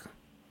talk.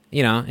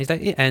 You know, he's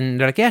like, and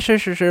they're like, yeah, sure.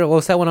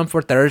 We'll set one up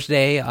for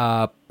Thursday,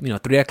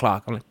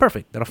 3:00. I'm like,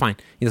 perfect. That'll fine.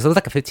 So it was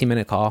like a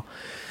 15-minute call.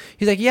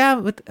 He's like, yeah,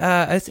 but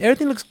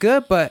everything looks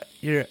good, but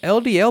your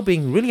LDL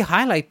being really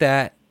high like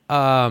that,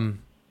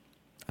 I'm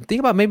thinking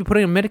about maybe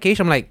putting in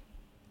medication. I'm like,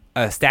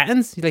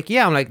 statins? He's like,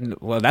 yeah. I'm like,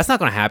 well, that's not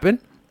going to happen.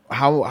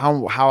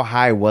 How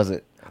high was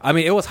it? I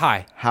mean, it was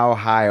high. How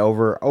high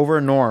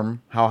over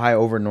norm? How high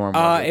over norm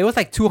was it? It was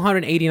like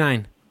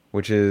 289.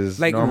 Which is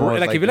like normal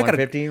is like if you look at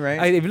 150,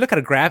 right? If you look at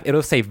a graph,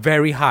 it'll say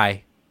very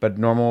high. But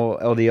normal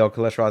LDL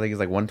cholesterol, I think, is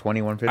like 120,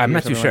 150. I'm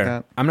not too sure.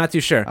 Like I'm not too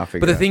sure. I'll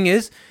figure but the it out. thing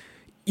is,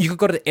 you could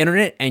go to the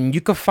internet and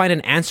you could find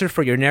an answer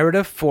for your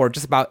narrative for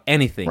just about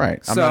anything. Right.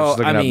 I'm not just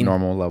looking up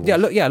normal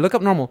levels. Yeah, look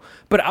up normal.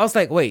 But I was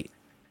like, wait,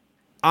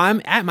 I'm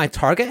at my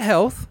target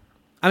health.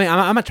 I mean,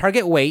 I'm at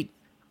target weight.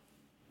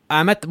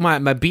 I'm at my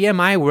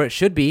BMI where it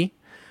should be.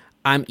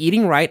 I'm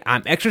eating right.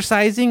 I'm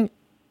exercising.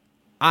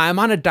 I'm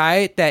on a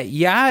diet that,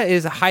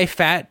 is high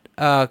fat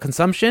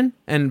consumption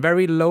and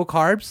very low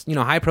carbs,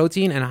 high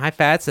protein and high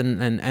fats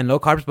and low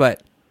carbs.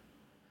 But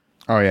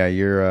oh, yeah,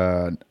 your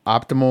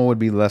optimal would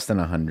be less than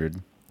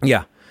 100.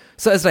 yeah.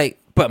 So it's like,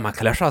 but my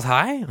cholesterol's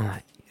high? I'm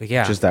like,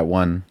 yeah. Just that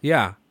one.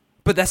 Yeah.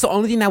 But that's the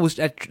only thing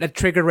that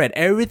triggered red.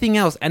 Everything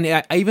else, and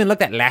I even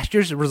looked at last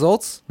year's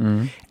results.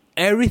 Mm-hmm.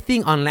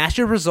 Everything on last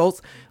year's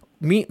results,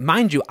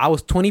 mind you, I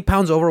was 20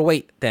 pounds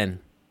overweight then.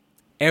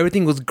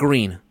 Everything was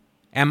green.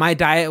 And my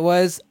diet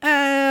was,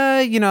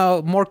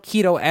 more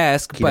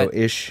keto-esque.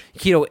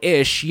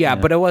 Keto-ish, yeah.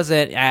 But it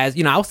wasn't as,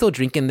 I was still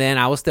drinking then.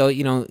 I was still,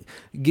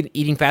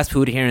 eating fast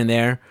food here and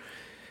there.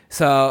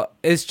 So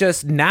it's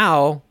just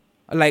now,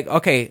 like,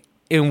 okay,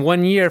 in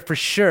 1 year, for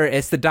sure,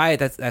 it's the diet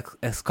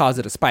that's caused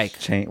it to spike.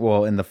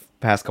 Well, in the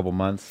past couple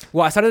months.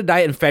 Well, I started the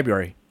diet in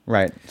February.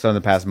 Right. So in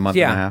the past month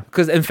and a half.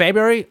 Because in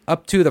February,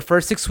 up to the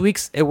first 6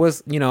 weeks, it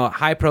was,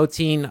 high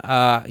protein,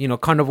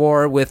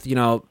 carnivore with,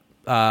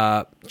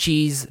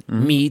 cheese,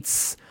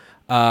 meats,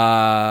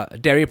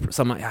 dairy,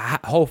 some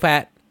whole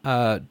fat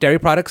dairy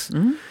products.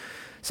 Mm-hmm.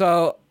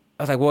 So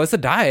I was like, well, it's a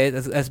diet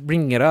that's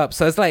bringing it up.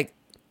 So it's like,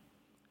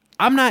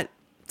 I'm not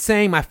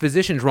saying my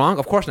physician's wrong.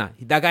 Of course not.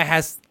 That guy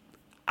has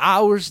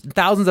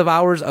thousands of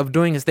hours of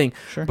doing his thing.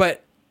 Sure.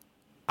 But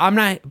I'm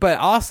not. But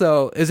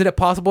also, is it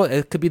possible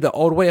it could be the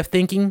old way of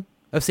thinking,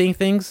 of seeing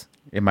things?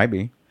 It might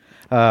be.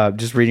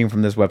 Just reading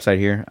from this website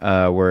here,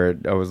 where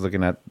I was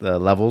looking at the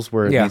levels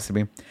where it needs to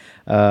be.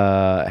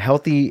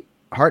 Healthy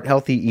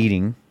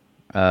eating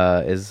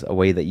is a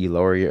way that you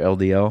lower your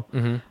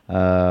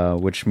LDL,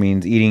 which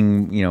means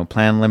eating,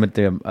 limit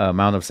the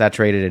amount of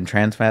saturated and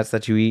trans fats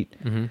that you eat.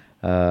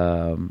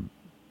 Go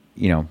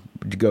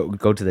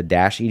to the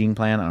DASH eating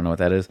plan. I don't know what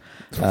that is.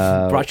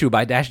 Brought to you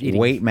by DASH eating.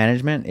 Weight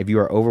management. If you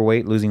are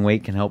overweight, losing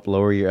weight can help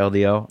lower your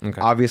LDL.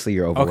 Okay. Obviously,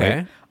 you're overweight.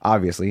 Okay.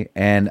 Obviously.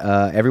 And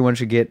everyone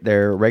should get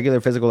their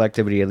regular physical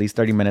activity at least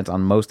 30 minutes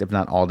on most, if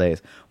not all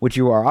days, which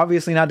you are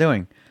obviously not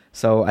doing.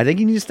 So I think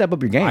you need to step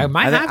up your game.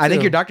 I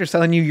think your doctor's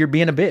telling you you're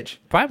being a bitch.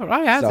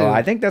 Probably have to. So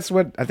I think that's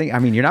what I think. I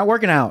mean, you're not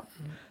working out.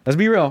 Let's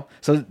be real.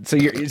 So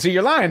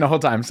you're lying the whole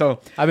time.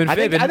 So I've been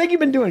fibbing. I think you've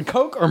been doing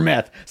coke or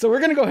meth. So we're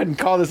gonna go ahead and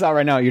call this out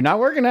right now. You're not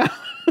working out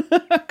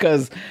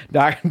because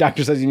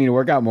doctor says you need to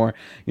work out more.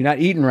 You're not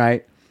eating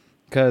right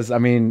because I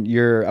mean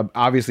you're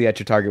obviously at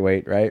your target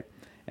weight, right?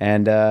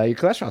 And your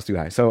cholesterol's too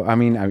high. So I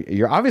mean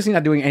you're obviously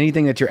not doing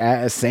anything that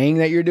you're saying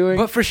that you're doing.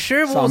 But for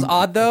sure, what was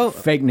odd though?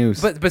 Fake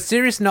news. But on a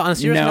serious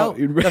note,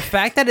 the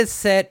fact that it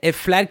said it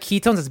flagged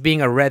ketones as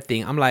being a red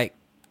thing, I'm like,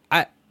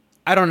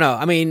 I don't know.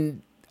 I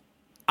mean,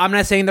 I'm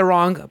not saying they're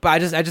wrong, but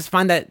I just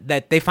find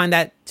that they find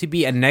that to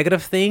be a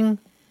negative thing.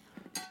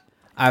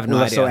 I have no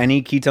idea. So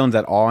any ketones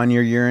at all in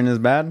your urine is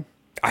bad?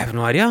 I have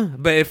no idea,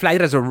 but it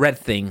flagged it as a red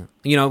thing.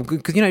 You know,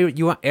 because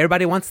you want,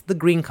 everybody wants the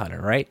green color,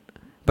 right?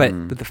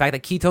 But the fact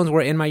that ketones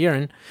were in my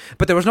urine,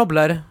 but there was no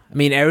blood. I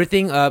mean,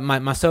 everything,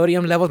 my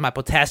sodium levels, my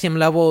potassium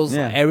levels,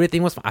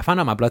 everything was. I found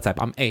out my blood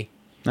type. I'm A.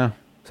 No.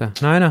 So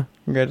now I know.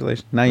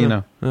 Congratulations. Now you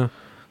know.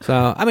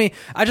 So, I mean,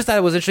 I just thought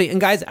it was interesting. And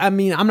guys, I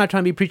mean, I'm not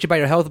trying to be preachy about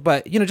your health,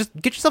 but, you know, just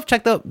get yourself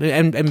checked up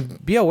and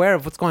be aware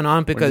of what's going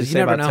on because you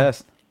never know.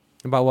 Test?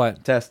 About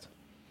what? Test.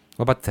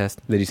 What about the test?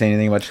 Did you say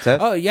anything about your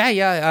test? Oh,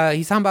 yeah.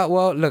 He's talking about,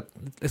 well, look,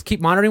 let's keep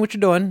monitoring what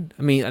you're doing.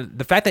 I mean,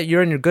 the fact that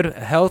you're in your good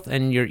health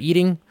and you're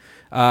eating,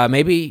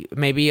 maybe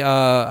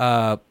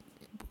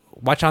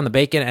watch on the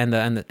bacon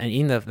and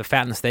eating the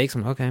fat and the steaks.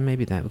 I'm like, okay,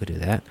 maybe we could do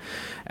that.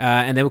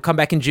 And then we'll come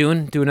back in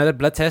June, do another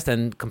blood test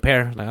and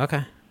compare. Like,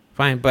 okay.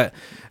 Fine, but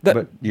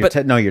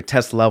your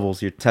test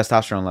levels, your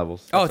testosterone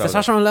levels.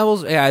 Testosterone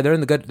levels, yeah, they're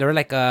in the good. They're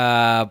like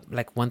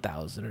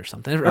 1,000 or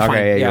something. Okay,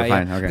 fine. You're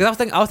fine. Okay. Because I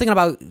was thinking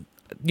about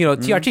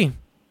TRT,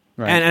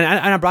 right.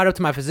 and I brought it up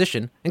to my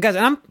physician, and guys,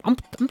 and I'm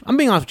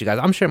being honest with you guys.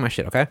 I'm sharing my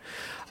shit, okay?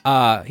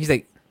 He's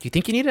like, "Do you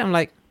think you need it?" I'm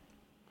like,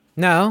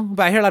 "No,"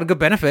 but I hear a lot of good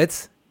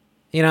benefits,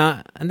 you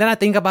know. And then I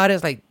think about it,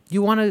 it's like,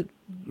 you want to,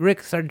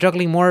 Rick, start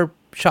juggling more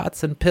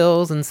shots and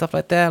pills and stuff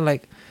like that,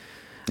 like.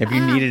 If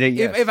you needed it,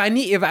 yes. If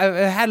I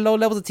had low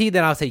levels of T,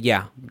 then I'll say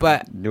yeah.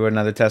 But do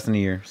another test in a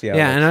year. See how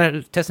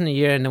another test in a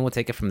year, and then we'll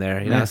take it from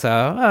there. You know,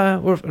 so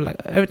we're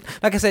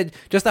like I said,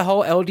 just the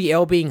whole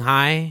LDL being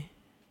high.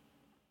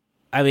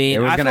 I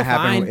mean, it's gonna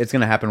happen. It's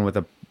gonna happen with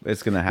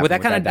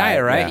that kind of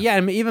diet, right? Yeah.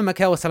 I mean, even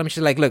Mikkel was telling me,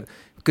 she's like, look,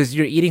 because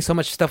you're eating so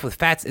much stuff with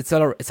fats, it's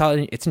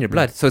in your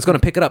blood, so it's gonna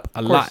pick it up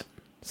a lot.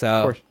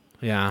 So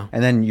yeah,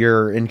 and then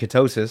you're in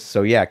ketosis,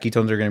 so yeah,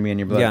 ketones are gonna be in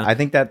your blood. Yeah. I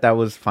think that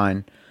was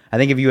fine. I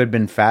think if you had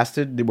been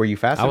fasted, were you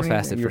fasted? I was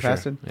fasted for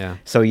fasted? Sure. Yeah.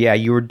 So yeah,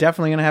 you were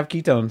definitely gonna have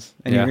ketones,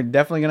 and you're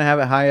definitely gonna have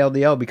a high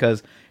LDL because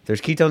if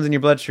there's ketones in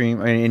your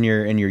bloodstream, in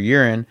your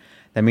urine.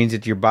 That means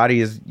that your body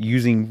is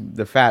using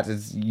the fats.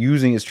 It's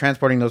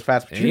transporting those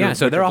fats.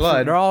 So they're all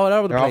over the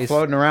place. They're all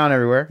floating around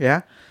everywhere.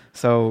 Yeah.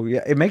 So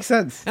yeah, it makes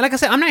sense. And like I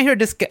said, I'm not here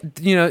to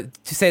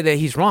say that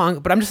he's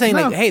wrong, but I'm just saying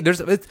like, hey,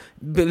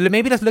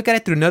 maybe let's look at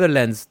it through another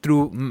lens,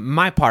 through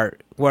my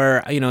part,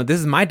 where this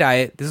is my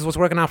diet, this is what's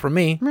working out for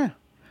me. Yeah.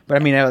 But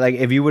I mean, like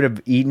if you would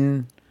have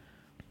eaten,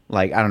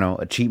 like I don't know,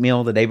 a cheat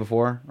meal the day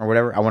before or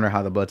whatever, I wonder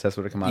how the blood test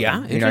would have come out.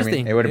 Yeah,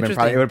 interesting. Know what I mean?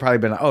 It would have probably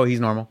been like, oh, he's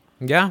normal.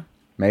 Yeah.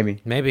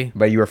 Maybe.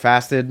 But you were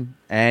fasted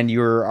and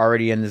you were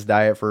already in this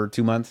diet for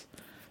 2 months.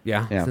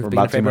 Yeah. For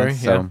about 2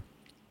 months. So,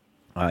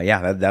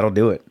 that'll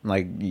do it.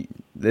 Like,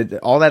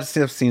 all that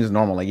stuff seems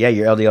normal. Like, your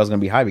LDL is going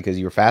to be high because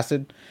you were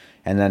fasted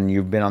and then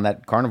you've been on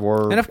that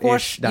carnivore. And of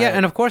course, diet.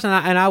 And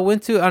I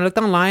looked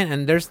online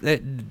and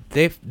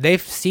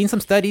they've seen some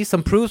studies,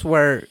 some proofs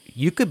where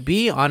you could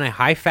be on a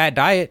high fat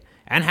diet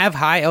and have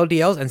high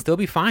LDLs and still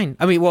be fine.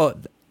 I mean,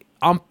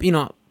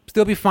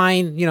 still be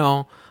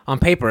fine, on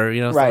paper,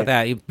 stuff like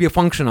that. You'd be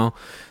functional.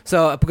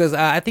 So, because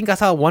I think I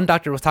saw one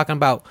doctor was talking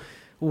about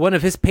one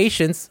of his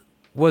patients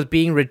was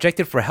being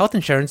rejected for health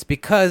insurance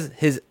because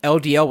his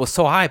LDL was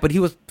so high, but he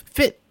was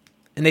fit.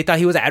 And they thought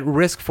he was at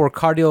risk for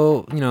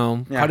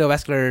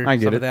cardiovascular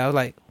stuff like that. I was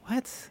like,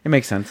 what? It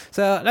makes sense.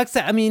 So, like I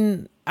said, I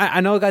mean,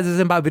 I know, guys, this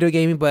isn't about video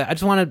gaming, but I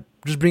just want to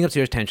just bring up to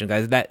your attention,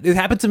 guys, that it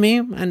happened to me.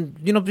 And,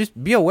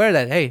 just be aware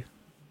that, hey,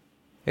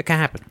 it can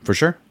happen. For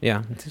sure.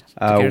 Yeah. Take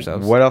care of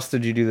yourselves. What else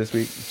did you do this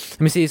week?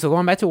 Let me see. So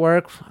going back to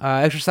work,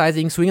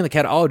 exercising, swinging the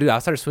kettle. Oh, dude, I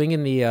started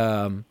swinging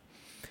the...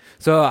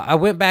 So I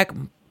went back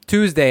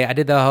Tuesday. I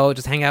did the whole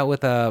just hang out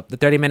with the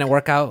 30-minute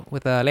workout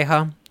with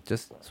Leja.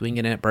 Just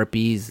swinging it,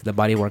 burpees, the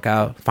body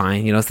workout.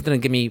 Fine. Something to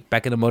get me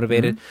back into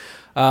motivated.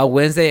 Mm-hmm.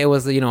 Wednesday, it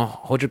was,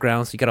 hold your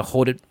ground. So you got to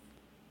hold it.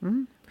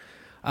 Mm-hmm.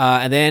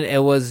 And then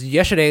it was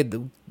yesterday,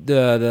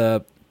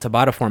 the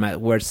Tabata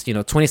format where it's,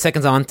 20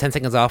 seconds on, 10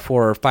 seconds off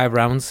for 5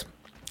 rounds.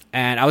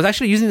 And I was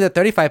actually using the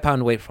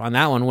 35-pound weight on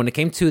that one when it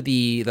came to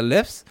the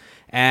lifts.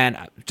 And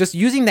just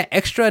using the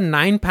extra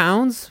 9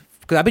 pounds,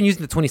 because I've been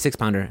using the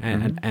 26-pounder,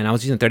 and I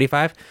was using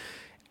 35.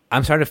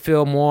 I'm starting to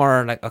feel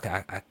more like,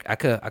 okay, I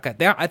could. I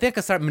think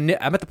I start. I'm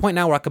at the point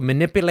now where I could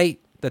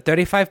manipulate the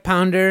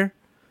 35-pounder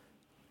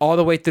all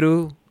the way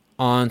through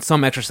on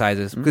some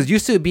exercises. Because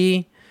used to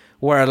be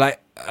where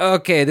like,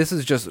 okay, this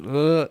is just.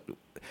 I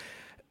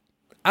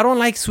don't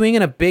like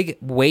swinging a big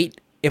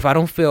weight if I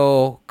don't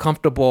feel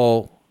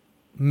comfortable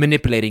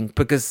manipulating,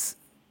 because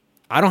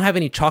I don't have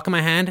any chalk in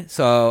my hand,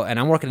 and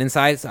I'm working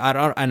inside, so I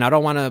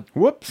don't want to.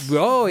 Whoops.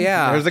 Oh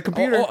yeah, There's the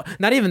computer.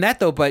 Not even that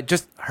though, but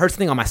just hurt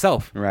something on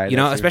myself. Right. You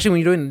know, especially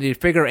when you're doing the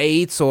figure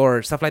eights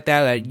or stuff like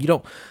that. Like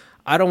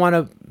I don't want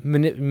to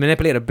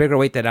manipulate a bigger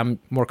weight that I'm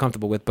more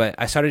comfortable with. But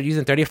I started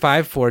using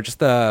 35 for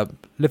just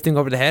lifting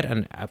over the head,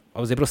 and I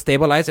was able to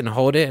stabilize it and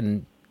hold it.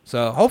 And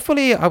so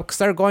hopefully I'll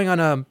start going on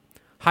a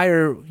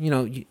higher,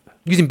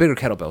 using bigger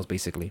kettlebells,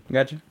 basically.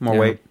 Gotcha. More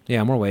weight.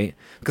 Yeah, more weight.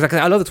 Because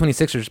I love the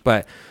 26ers,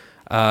 but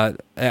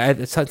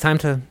it's time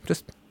to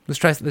just let's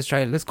try.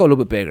 Let's go a little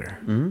bit bigger.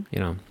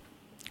 Mm-hmm.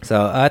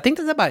 So I think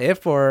that's about it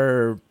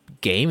for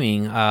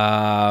gaming.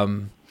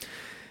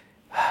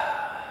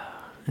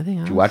 Did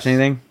you watch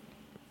anything?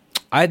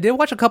 I did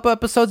watch a couple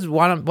episodes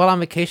while on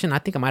vacation. I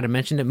think I might have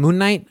mentioned it. Moon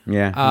Knight.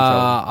 Yeah.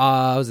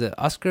 Was it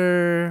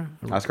Oscar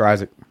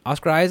Isaac.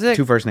 Oscar Isaac?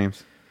 2 first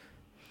names.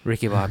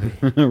 Ricky Bobby.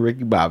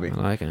 Ricky Bobby. I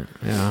like it.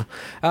 Yeah.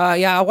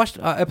 Yeah. I watched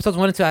episodes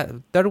 1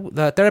 and 2.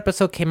 The third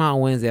episode came out on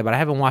Wednesday, but I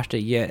haven't watched it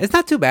yet. It's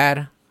not too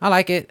bad. I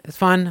like it. It's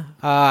fun.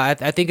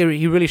 I think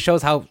he really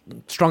shows how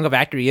strong of an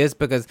actor he is,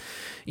 because,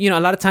 a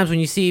lot of times when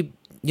you see,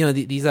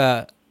 these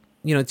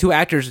 2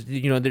 actors,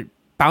 they're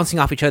bouncing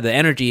off each other, the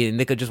energy, and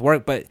they could just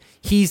work, but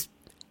he's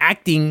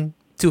acting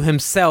to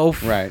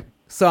himself. Right.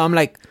 So I'm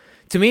like,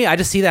 to me, I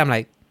just see that. I'm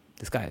like,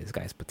 this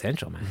guy's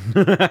potential, man.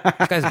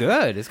 This guy's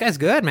good. This guy's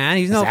good, man.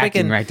 He's no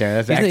acting freaking right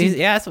there. That's acting.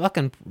 That's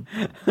fucking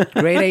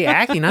grade A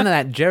acting. None of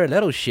that Jared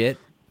Leto shit.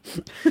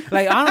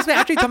 Like, honestly,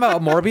 after you talking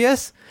about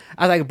Morbius,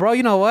 I was like, bro,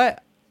 you know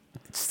what?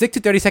 Stick to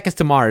 30 Seconds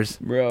to Mars,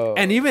 bro.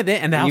 And even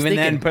then,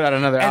 then put out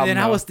another album. And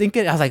then I was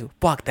thinking, I was like,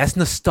 fuck, that's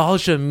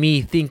nostalgia.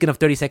 Me thinking of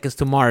 30 Seconds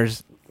to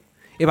Mars.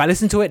 If I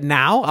listen to it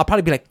now, I'll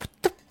probably be like, what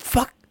the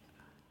fuck?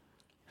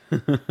 You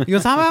know what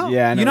I'm talking about?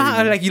 Yeah, I know you know what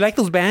how you like you like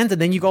those bands, and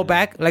then you go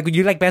back, like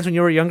you like bands when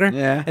you were younger,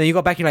 Yeah. and then you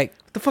go back, you're like,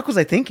 What the fuck was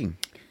I thinking?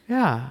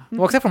 yeah.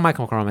 Well, except for My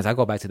Chemical Romance, I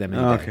go back to them.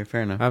 Any day. Okay,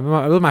 fair enough. It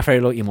was my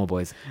favorite little emo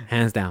boys,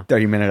 hands down.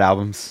 30-minute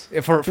albums.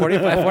 For 40,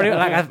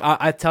 like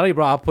I tell you,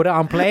 bro, I'll put it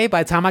on play.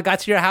 By the time I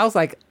got to your house,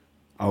 like,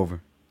 Over.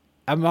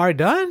 I'm already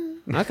done.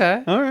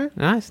 Okay. All right.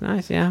 Nice,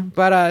 yeah.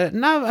 But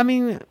no, I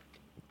mean,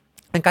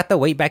 I got the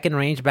weight back in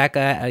range, back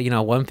at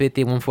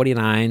 150,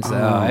 149. So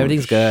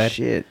everything's good.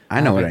 Shit.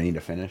 I know what I need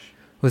to finish.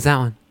 What's that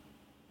one?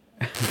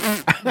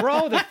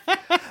 Bro,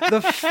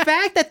 the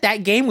fact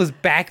that game was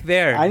back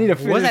there. I need to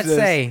finish What does that this.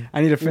 say?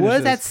 I need to finish What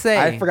does this. that say?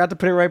 I forgot to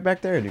put it right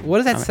back there, dude. What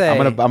does that say? I'm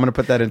gonna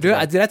put that into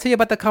Dude, did I tell you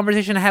about the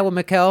conversation I had with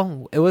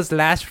Mikkel? It was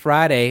last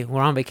Friday.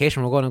 We're on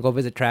vacation. We're going to go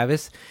visit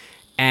Travis.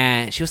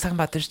 And she was talking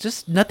about there's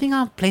just nothing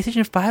on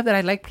PlayStation 5 that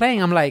I like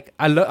playing. I'm like,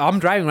 I'm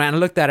driving around and I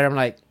looked at her. I'm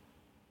like,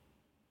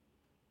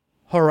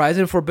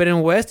 Horizon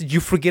Forbidden West? Did you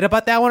forget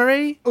about that one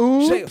already?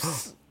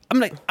 Oops. I'm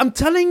like, I'm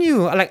telling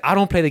you. I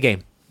don't play the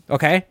game.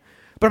 Okay?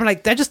 But I'm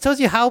like, that just tells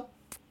you how,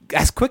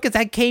 as quick as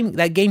that game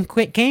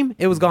came,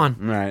 it was gone.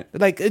 Right.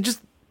 Like,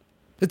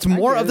 it's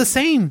more of the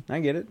same. I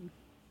get it.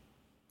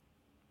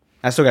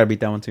 I still gotta beat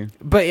that one too.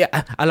 But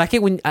yeah, I like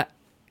it when...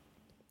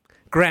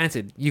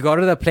 Granted, you go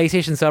to the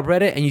PlayStation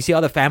subreddit and you see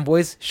all the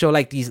fanboys show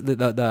like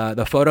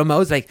the photo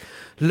modes. Like,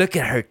 look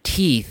at her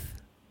teeth.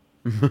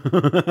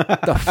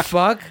 The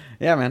fuck?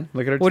 Yeah, man.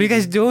 Look at her. What are you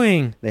guys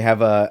doing? They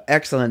have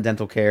excellent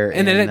dental care.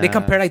 And then they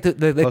compare like they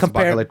compare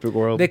post-apocalyptic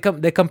world. They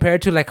compare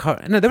to like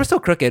her. No, they were still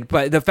crooked,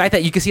 but the fact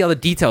that you can see all the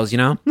details,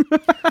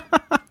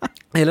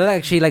 They look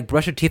like she like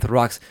brush her teeth with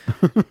rocks.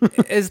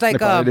 It's like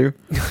do.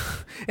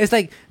 It's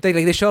like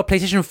they show a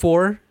PlayStation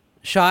 4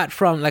 shot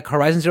from like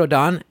Horizon Zero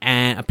Dawn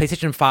and a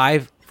PlayStation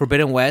 5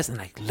 Forbidden West, and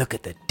like, look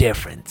at the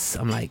difference.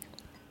 I'm like,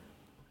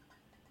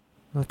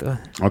 what the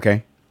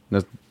Okay.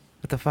 what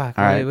the fuck?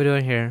 All right. What are we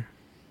doing here?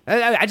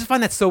 I just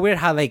find that so weird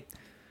how like,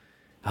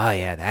 oh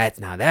yeah,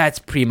 that's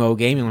primo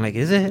gaming. I'm like,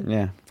 is it?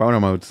 Yeah. Photo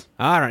modes.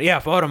 I don't. Yeah,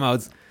 photo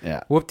modes.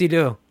 Yeah.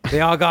 Whoop-de-doo.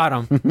 They all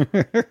got them.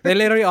 They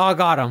literally all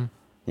got them.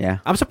 Yeah.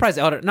 I'm surprised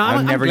Elden. No,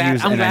 I've never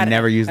used them, and I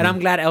never used and them.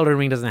 I'm glad Elden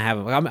Ring doesn't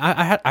have them.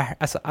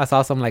 I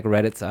saw some like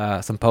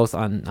Reddit's some posts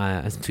on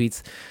some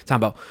tweets talking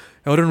about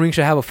Elden Ring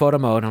should have a photo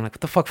mode. I'm like,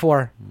 what the fuck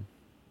for?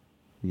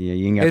 Yeah,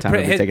 you ain't got time to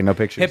be taking no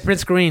pictures. Hit print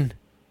screen.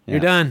 Yeah.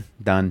 You're done.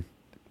 Done.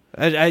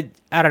 I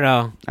don't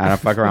know. I don't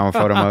fuck around with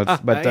photo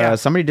modes. But Yeah.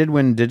 somebody did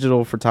win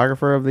Digital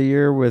Photographer of the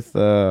Year with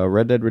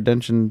Red Dead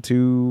Redemption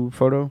 2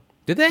 photo.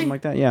 Did they? Something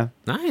like that. Yeah.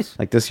 Nice.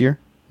 Like this year.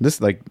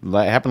 This like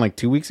happened like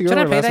 2 weeks ago. Should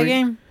I or play last that week?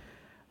 game?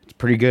 It's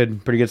pretty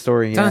good. Pretty good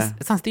story. It's, Yeah.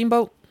 it's on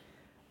Steamboat.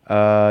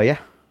 Yeah.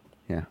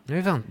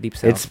 Maybe on Deep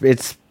South.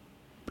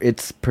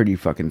 It's pretty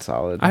fucking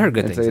solid. I heard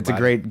good things. It's a about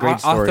great it.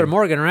 story. Arthur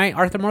Morgan, right?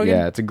 Arthur Morgan.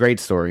 Yeah, it's a great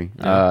story.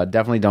 Yeah.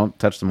 Definitely don't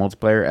touch the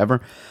multiplayer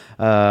ever.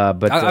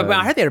 But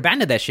I heard they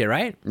abandoned that shit,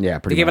 right? yeah, They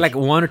pretty gave it much.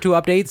 like 1 or 2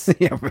 updates.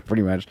 Yeah,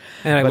 pretty much.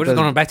 And like, But we're just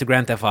the- going back to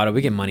Grand Theft Auto.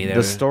 We get money there.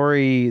 The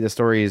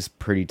story is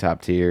pretty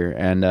top tier,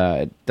 and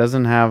it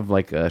doesn't have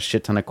like a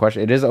shit ton of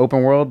questions. It is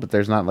open world, but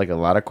there's not like a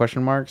lot of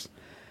question marks.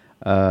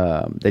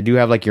 They do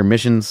have like your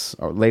missions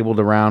are labeled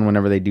around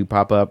whenever they do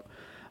pop up,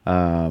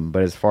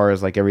 but as far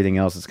as like everything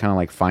else, it's kind of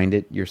like find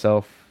it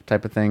yourself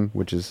type of thing,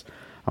 which is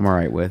I'm all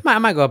right with. I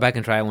might go back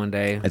and try it one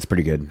day. It's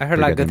pretty good. I heard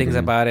a lot of good things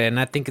about it, and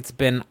I think it's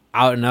been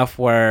out enough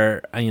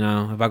where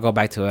if I go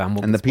back to it, I'm.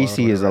 And the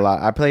PC is a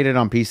lot. I played it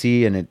on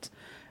PC, and it's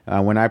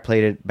when I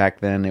played it back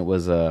then, it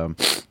was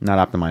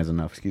not optimized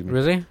enough. Excuse me.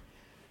 Really?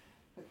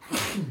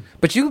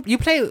 But you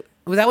play?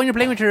 Was that when you're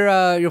playing with your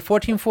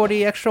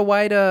 1440 extra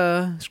wide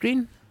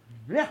screen?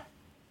 Yeah.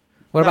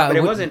 What about? But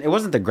it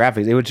wasn't the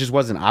graphics. It just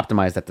wasn't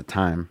optimized at the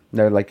time.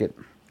 They're like it.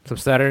 Some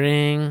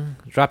stuttering,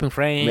 dropping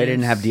frames. They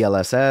didn't have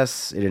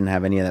DLSS. It didn't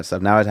have any of that stuff.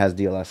 Now it has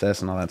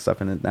DLSS and all that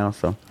stuff in it now.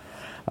 So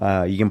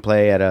you can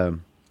play at a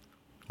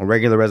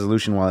regular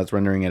resolution while it's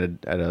rendering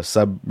at a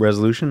sub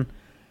resolution.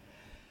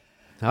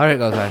 All right,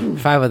 goes on.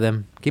 5 of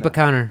them. Keep a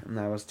counter. And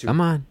that was 2. Come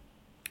on.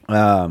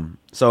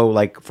 So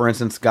like for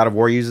instance, God of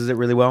War uses it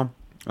really well,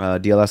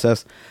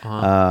 DLSS,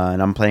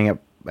 and I'm playing it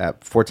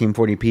at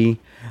 1440p,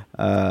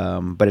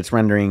 but it's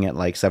rendering at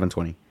like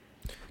 720.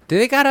 Do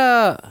they got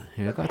a?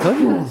 Here I told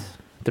you guys.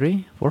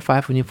 3, 4,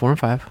 5. We need 4 and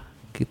 5.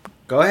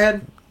 Go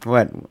ahead.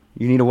 What?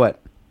 You need a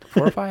what?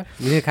 4 or 5.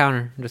 You need a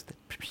counter. Just.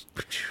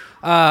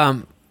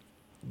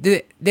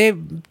 Did they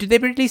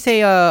release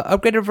a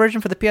upgraded version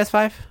for the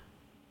PS5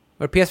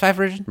 or PS5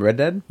 version? Red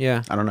Dead?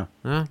 Yeah. I don't know.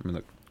 Let me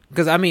look.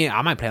 Because I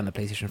might play on the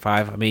PlayStation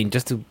 5. I mean,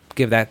 just to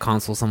give that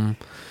console some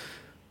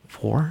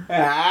 4.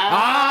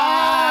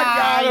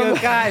 You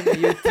got me.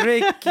 You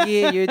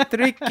tricky. You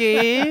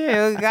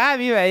got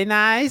me. Very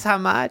nice. How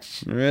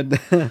much?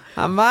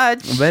 How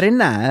much? Very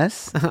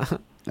nice.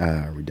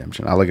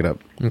 Redemption. I'll look it up.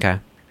 Okay.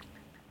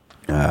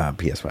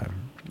 PS5.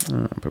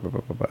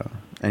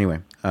 Anyway,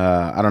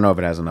 I don't know if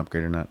it has an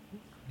upgrade or not.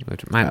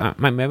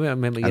 Maybe I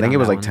think it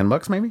was like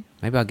 $10, maybe.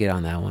 Maybe I'll get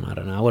on that one. I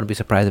don't know. I wouldn't be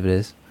surprised if it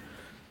is.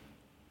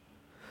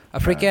 A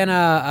freaking.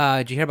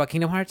 Did you hear about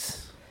Kingdom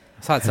Hearts?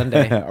 I saw it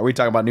Sunday. Are we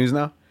talking about news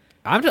now?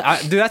 Dude,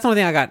 that's the only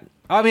thing I got.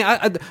 I mean,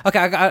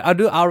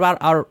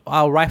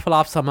 I'll rifle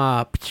off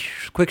some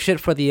quick shit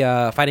for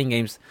the fighting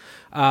games.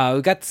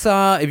 We got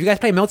if you guys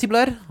play Melty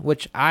Blood,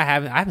 which I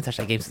haven't touched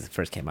that game since it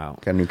first came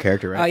out. Got a new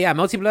character, right? Yeah,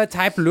 Melty Blood,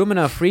 Type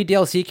Lumina, free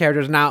DLC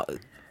characters. Now,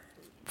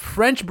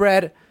 French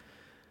bread,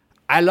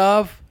 I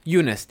love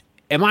Eunice.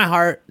 In my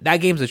heart, that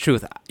game's the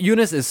truth.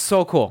 Eunice is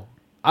so cool.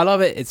 I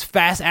love it. It's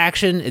fast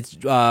action. It's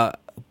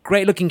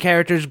great looking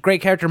characters,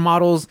 great character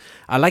models.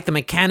 I like the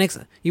mechanics,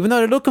 even though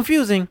they're a little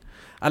confusing.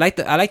 I like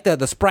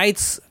the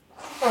sprites.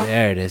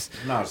 There it is.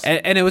 Nice.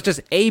 And it was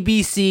just A,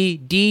 B, C,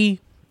 D.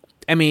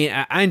 I mean,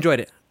 I enjoyed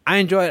it. I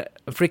enjoyed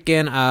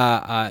freaking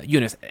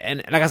Eunice.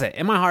 And like I said,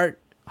 in my heart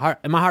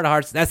of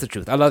hearts, that's the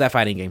truth. I love that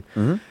fighting game.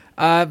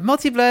 Mm-hmm.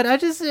 Multi Blood, I'm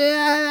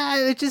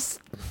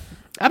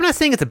not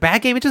saying it's a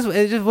bad game. It just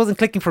wasn't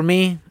clicking for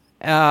me.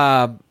 They're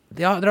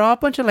all a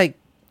bunch of like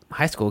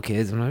high school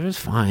kids, and it was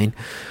fine.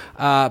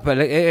 But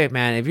like, hey,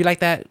 man, if you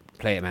like that,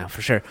 play it, man,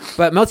 for sure.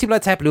 But Melty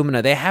Blood Type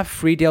Lumina, they have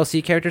free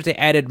DLC characters. They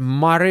added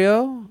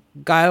Mario,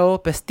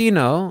 Gaio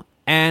Pestino,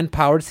 and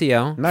Powered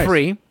CL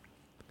free.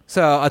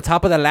 So on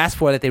top of the last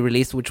 4 that they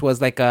released, which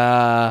was like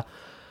what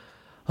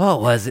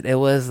was it? It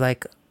was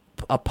like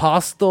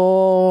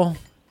Apostle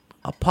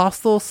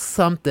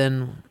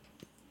something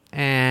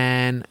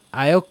and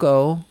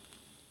Ayoko.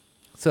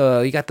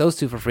 So you got those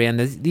 2 for free, and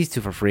these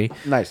 2 for free.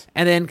 Nice.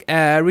 And then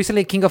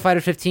recently, King of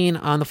Fighters 15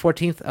 on the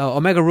 14th,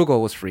 Omega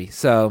Rugal was free.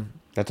 So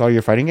that's all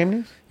your fighting game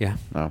news? Yeah.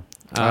 Oh.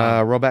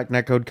 Rollback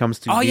netcode comes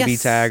to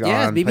BB Tag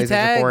on BB PlayStation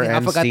Tag. 4 and I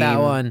forgot Steam, that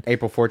one.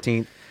 April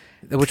 14th.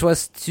 Which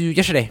was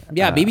yesterday.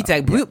 Yeah, BB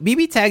Tag. Yeah.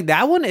 BB Tag,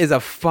 that one is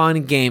a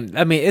fun game.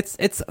 I mean, it's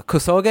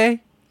Kosoge.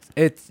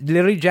 It's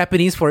literally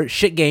Japanese for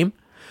shit game,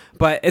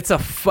 but it's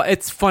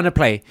fun to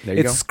play.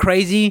 It's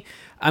crazy.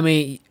 I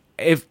mean,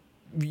 if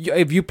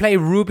you play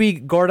Ruby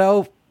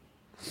Gordo,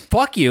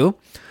 fuck you.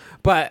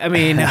 But I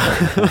mean,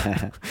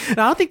 I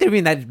don't think they're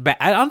being that bad.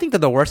 I don't think they're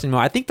the worst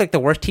anymore. I think like the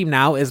worst team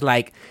now is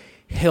like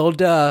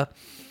Hilda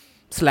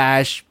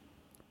 /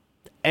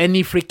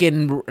 any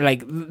freaking,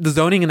 like, the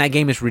zoning in that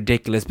game is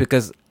ridiculous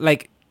because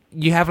like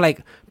you have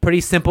like pretty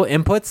simple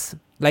inputs.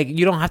 Like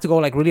you don't have to go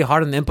like really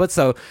hard on the inputs.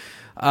 So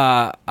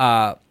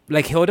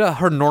like Hilda,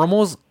 her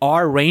normals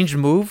are ranged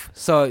move,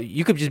 so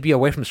you could just be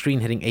away from the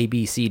screen hitting A,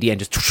 B, C, D, and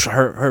just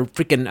her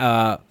freaking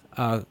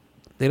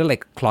they look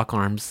like clock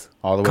arms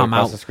all the way come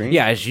across out. The screen.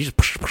 Yeah, she's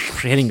just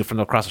hitting it from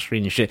across the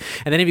screen and shit.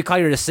 And then if you call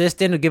your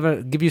assistant to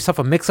give yourself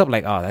a mix up,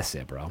 like, oh, that's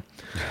it, bro.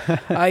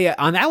 Yeah,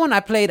 on that one I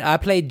played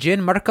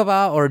Jin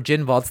Merkava or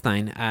Jin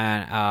Waldstein,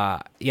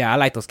 and yeah, I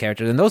like those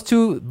characters. And those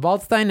 2,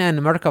 Waldstein and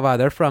Merkava,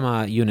 they're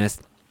from Eunice.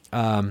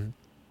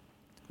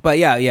 But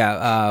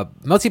yeah,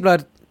 Multi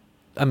Blood.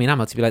 I mean, not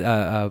Multi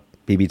Blood.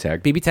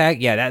 BB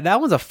Tag. Yeah,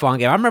 that one's a fun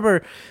game. I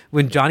remember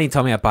when Johnny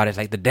told me about it.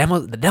 Like the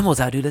demo's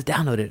out, dude. Let's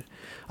download it.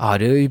 Oh,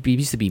 dude, it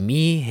used to be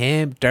me,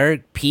 him,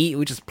 Dirk, Pete.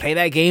 We just play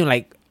that game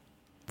like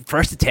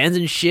first to 10s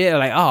and shit.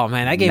 Like, oh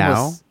man, that game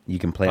was. You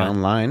can play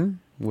online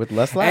with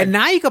less lag. And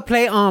now you can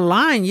play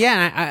online.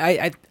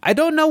 Yeah, I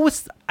don't know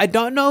what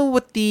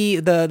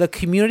the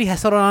community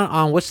has settled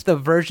on what's the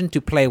version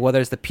to play,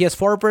 whether it's the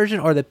PS4 version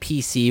or the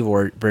PC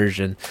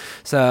version.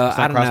 So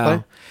I don't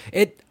know.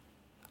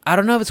 I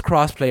don't know if it's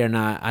crossplay or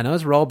not. I know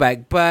it's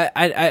rollback, but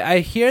I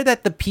hear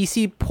that the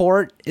PC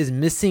port is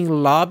missing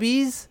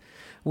lobbies,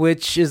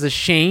 which is a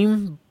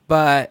shame.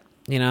 But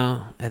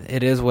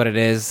it is what it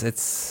is.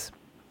 It's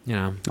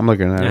I'm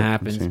looking at it. It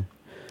happens.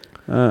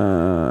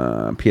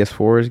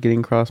 PS4 is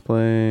getting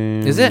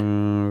crossplay. Is it?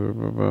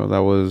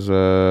 That was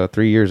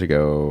 3 years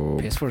ago.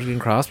 PS4 is getting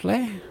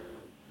crossplay.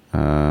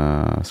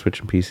 Switch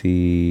and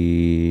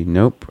PC.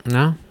 Nope.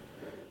 No.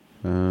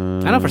 I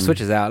know for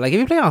Switch is out. Like if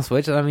you play on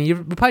Switch, I mean,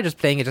 you're probably just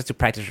playing it just to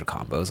practice your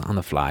combos on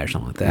the fly or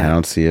something like that. I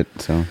don't see it.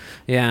 So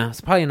yeah,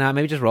 it's probably not.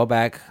 Maybe just roll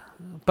back.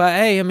 But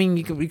hey, I mean,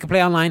 you can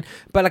play online.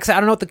 But like I said,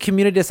 I don't know what the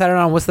community decided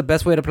on. What's the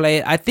best way to play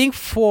it? I think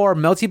for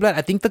Melty Blood,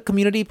 I think the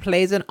community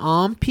plays it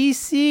on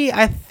PC.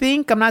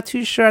 I'm not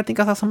too sure. I think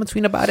I saw someone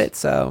tweet about it.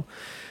 So,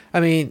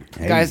 I mean,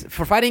 guys,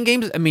 for fighting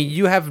games, I mean,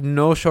 you have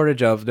no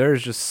shortage of.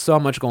 There's just so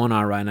much going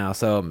on right now.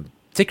 So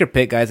take your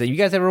pick, guys. You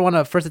guys ever want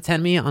to first to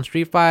 10 me on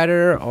Street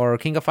Fighter or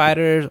King of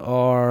Fighters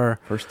or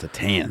first to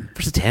 10?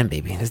 First to 10,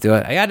 baby. Let's do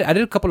it. I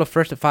did a couple of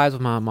first to 5s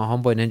with my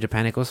homeboy Ninja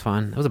Panic. It was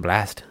fun. It was a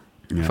blast.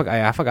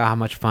 Yeah. I forgot how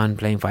much fun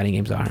playing fighting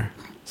games are.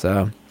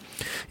 So,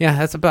 yeah,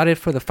 that's about it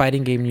for the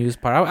fighting game news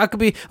part. I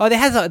could be. Oh, they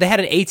had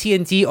an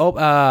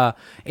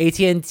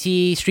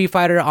AT&T Street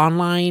Fighter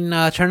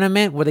online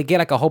tournament where they get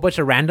like a whole bunch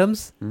of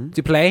randoms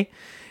to play,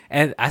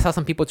 and I saw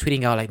some people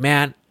tweeting out like,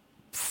 "Man,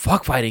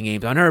 fuck fighting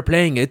games. I'm never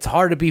playing it. It's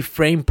hard to be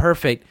frame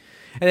perfect."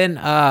 And then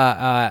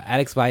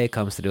Alex Valle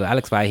comes to do.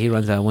 Alex Valle, he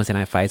runs Wednesday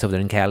Night Fights over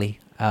there in Cali.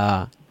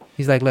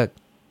 He's like, "Look,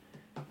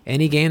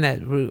 any game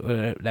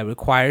that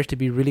requires to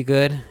be really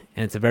good,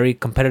 and it's a very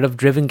competitive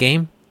driven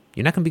game,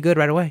 you're not gonna be good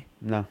right away.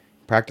 No,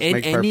 practice in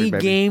makes any perfect,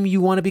 baby. game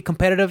you want to be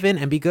competitive in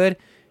and be good,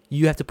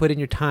 you have to put in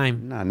your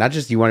time. No, not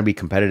just you want to be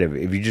competitive.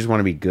 If you just want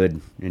to be good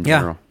in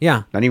general,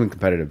 yeah, not even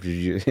competitive. If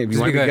you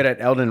want to be good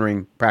at Elden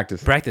Ring,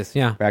 practice, practice.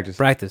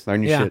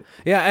 Learn your shit.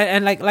 Yeah,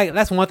 and like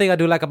that's one thing I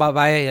do like about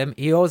Valle.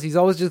 He always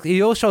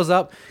shows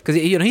up because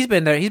he's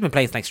been there. He's been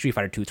playing like Street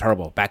Fighter 2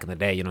 Turbo back in the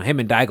day. Him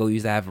and Daigo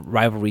used to have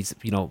rivalries.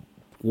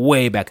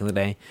 Way back in the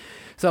day.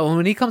 So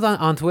when he comes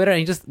on Twitter and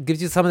he just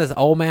gives you some of this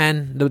old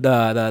man,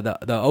 the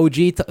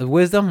OG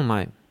wisdom, I'm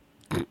like,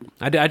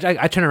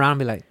 I turn around and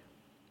be like,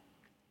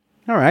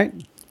 all right.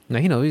 No,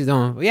 he knows what he's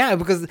doing. Yeah,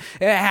 because it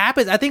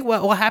happens. I think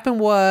what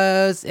happened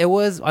was it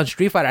was on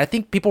Street Fighter. I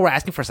think people were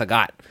asking for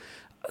Sagat,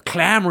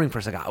 clamoring for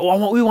Sagat.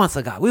 Oh, we want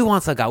Sagat. We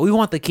want Sagat. We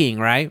want the king,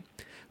 right?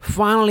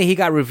 Finally, he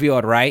got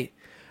revealed, right?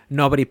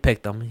 Nobody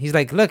picked him. He's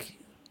like, look,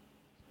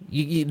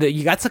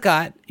 you got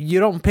Sagat. You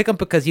don't pick him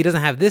because he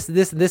doesn't have this,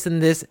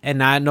 and this, and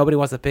now nobody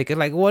wants to pick it.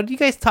 Like, what are you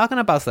guys talking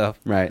about stuff?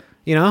 Right.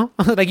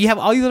 Like you have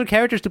all these other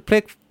characters to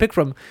pick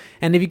from,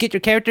 and if you get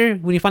your character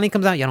when he finally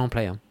comes out, you don't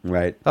play him.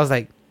 Right. I was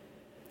like,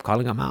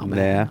 calling him out, man.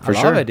 Yeah, for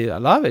sure. I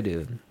love it,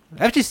 dude.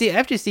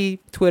 FGC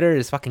Twitter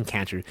is fucking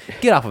cancer.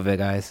 Get off of it,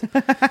 guys.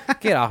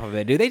 Get off of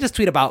it, dude. They just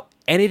tweet about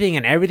anything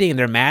and everything, and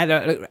they're mad.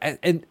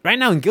 And right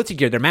now in Guilty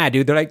Gear, they're mad,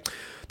 dude. They're like,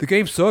 the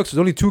game sucks. There's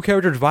only 2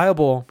 characters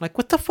viable. Like,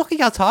 what the fuck are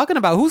y'all talking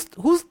about? Who's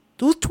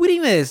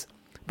tweeting this?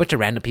 Bunch of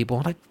random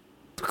people. Like,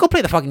 go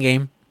play the fucking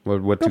game. What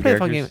go 2 play characters? The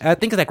fucking game. I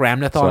think it's like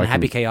Ramnathal and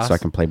Happy Chaos. So I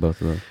can play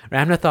both of those.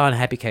 Ramnathal and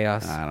Happy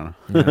Chaos. I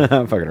don't know.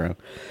 I'm fucking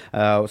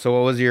around. So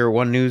what was your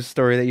one news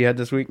story that you had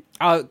this week?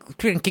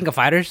 King of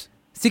Fighters.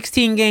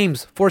 16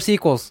 games, 4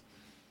 sequels.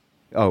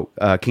 Oh,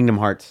 Kingdom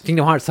Hearts.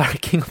 Sorry,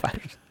 King of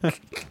Fighters.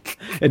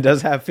 It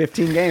does have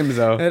 15 games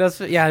though. It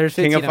does, yeah, there's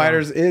 15. King of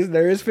Fighters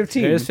there is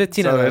 15. There is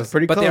 15 of those.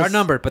 Pretty but close. They are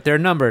numbered.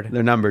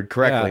 They're numbered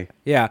correctly.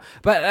 Yeah.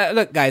 But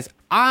look, guys,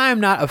 I'm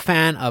not a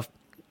fan of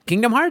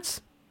Kingdom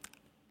Hearts,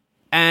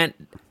 and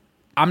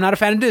I'm not a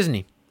fan of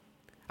Disney.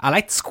 I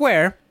like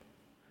Square,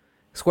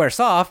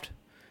 Squaresoft,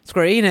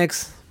 Square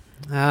Enix.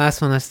 That's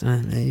when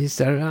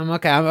I'm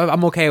okay.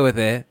 I'm okay with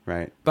it.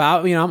 Right.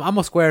 But I'm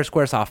a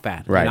Squaresoft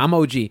fan. Right. I'm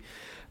OG.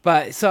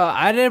 But so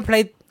I never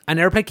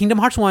played Kingdom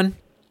Hearts 1,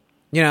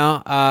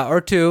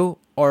 or 2,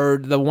 or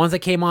the ones that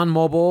came on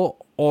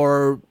mobile,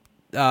 or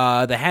the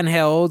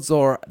handhelds,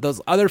 or those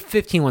other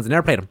 15 ones. I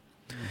never played them.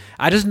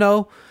 I just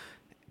know,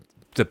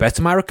 to the best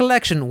of my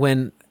recollection,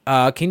 when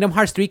Kingdom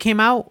Hearts 3 came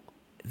out,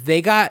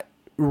 they got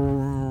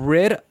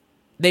rid.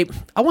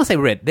 I won't say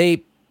rid.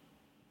 They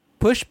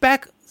pushed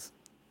back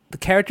the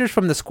characters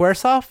from the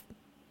Squaresoft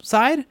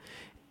side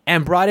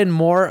and brought in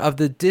more of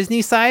the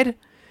Disney side.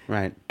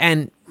 Right.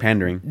 And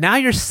pandering. Now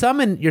your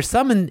summon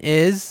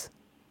is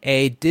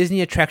a Disney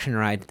attraction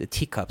ride, the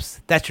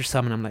teacups. That's your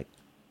summon. I'm like,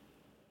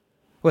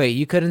 wait,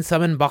 you couldn't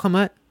summon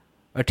Bahamut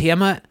or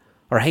Tiamat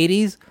or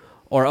Hades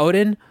or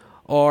Odin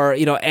or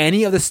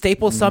any of the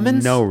staple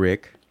summons? No,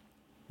 Rick.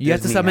 You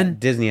have to summon.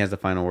 Disney has the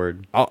final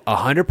word.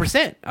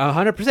 100%.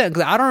 100%.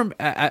 Because I don't.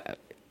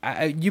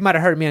 You might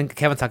have heard me and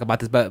Kevin talk about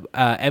this, but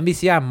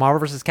MVCI, Marvel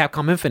vs.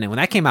 Capcom Infinite, when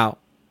that came out,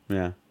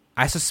 yeah,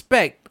 I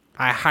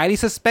highly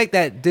suspect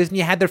that Disney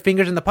had their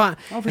fingers in the pot.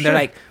 And they're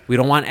like, we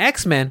don't want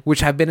X-Men, which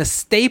have been a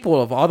staple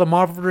of all the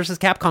Marvel vs.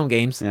 Capcom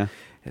games. Yeah.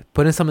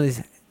 Put in some of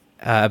these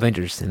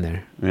Avengers in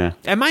there. Yeah.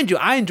 And mind you,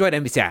 I enjoyed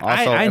NBCI.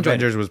 Also, I enjoyed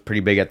Avengers was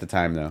pretty big at the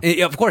time, though.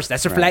 Of course,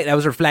 that's her that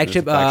was her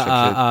flagship,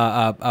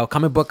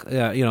 comic book,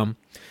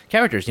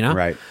 characters.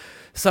 Right.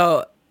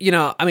 So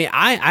I mean,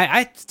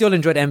 I still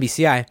enjoyed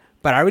NBCI,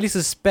 but I really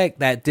suspect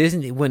that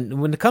Disney,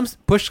 when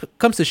push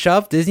comes to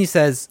shove, Disney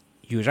says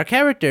use our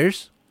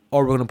characters,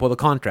 or we're gonna pull the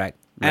contract.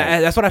 Right.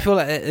 And that's what I feel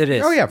like it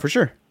is. Oh yeah, for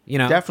sure.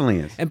 Definitely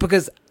is. And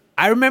because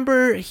I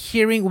remember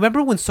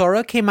when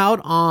Sora came out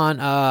on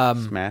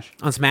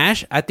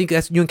Smash. I think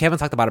that's you and Kevin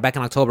talked about it back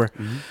in October.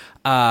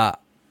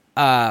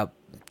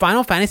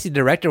 Final Fantasy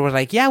director was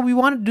like, yeah, we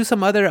want to do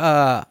some other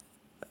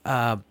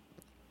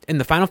in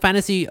the Final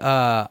Fantasy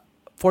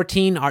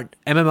 14 art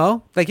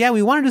MMO. Like, yeah,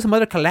 we want to do some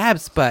other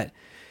collabs, but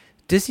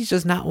Disney's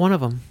just not one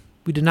of them.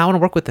 We do not want to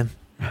work with them.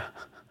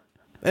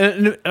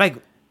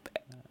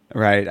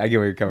 Right, I get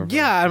where you're coming from.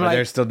 Yeah, but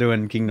they're still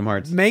doing Kingdom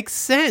Hearts. Makes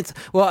sense.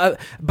 Well,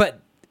 but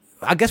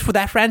I guess for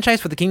that franchise,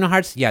 for the Kingdom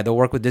Hearts, yeah, they'll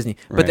work with Disney.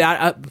 But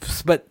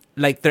but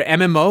like their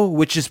MMO,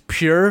 which is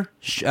pure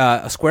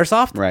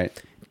SquareSoft, right?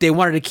 They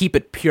wanted to keep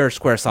it pure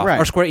SquareSoft, right.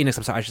 Or Square Enix.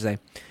 I'm sorry, I should say.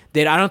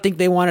 I don't think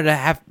they wanted to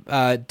have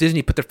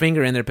Disney put their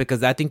finger in there,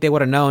 because I think they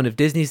would have known if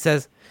Disney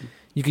says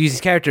you can use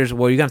these characters,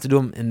 well, you're gonna have to do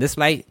them in this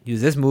light,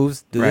 use this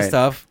moves, do this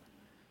stuff.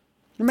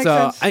 It makes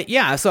sense.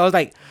 So I was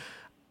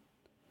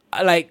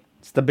like.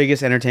 It's the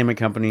biggest entertainment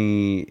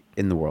company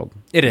in the world.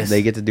 It is.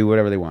 They get to do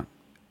whatever they want.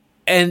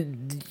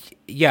 And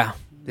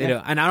they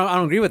do. And I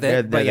don't agree with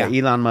it. They're the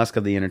Elon Musk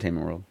of the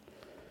entertainment world.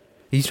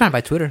 He's trying to buy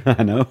Twitter.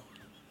 I know.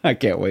 I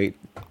can't wait.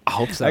 I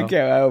hope so. I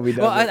hope he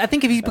does. Well, I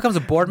think if he becomes a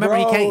board member,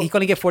 he's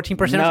going to get 14%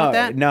 with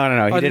that.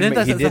 No. He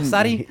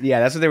didn't.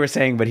 Yeah, that's what they were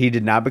saying, but he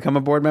did not become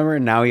a board member,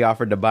 and now he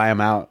offered to buy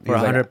him out for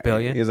 $100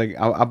 billion. He was like,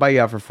 "I'll buy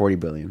you out for $40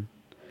 billion."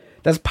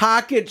 That's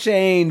pocket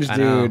change,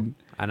 dude.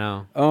 I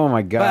know. Oh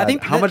my god! I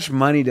think how much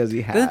money does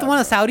he have? Doesn't one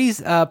of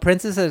Saudi's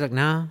princes is like,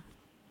 nah,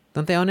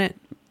 don't they own it?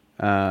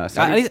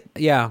 Saudi?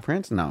 Yeah,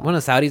 Prince? No, one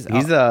of Saudi's.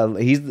 He's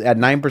at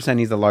 9%.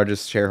 He's the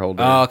largest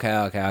shareholder. Oh, okay.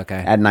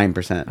 At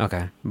 9%.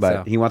 Okay,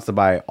 but he wants to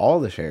buy all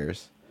the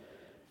shares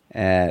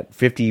at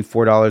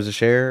 $54 a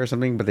share or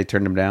something. But they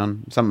turned him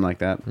down, something like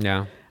that.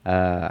 Yeah.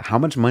 How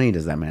much money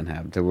does that man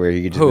have to where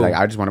he could just be like,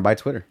 I just want to buy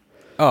Twitter?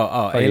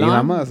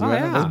 Elon Musk,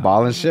 man. That's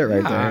balling shit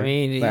right there. I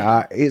mean,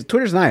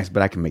 Twitter's nice,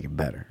 but I can make it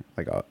better.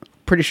 Like,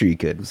 pretty sure you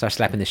could. Start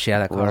slapping the shit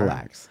out of that car.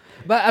 Relax.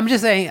 But I'm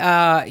just saying,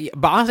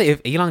 but honestly,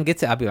 if Elon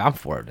gets it, I'm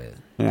for it.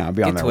 Yeah, I'll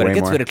be on there Twitter. way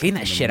Get more. Twitter. Clean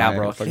that shit out,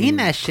 bro. Clean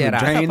that shit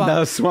out. Drain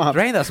the swamp.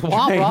 Drain the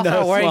swamp, bro.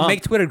 Start wearing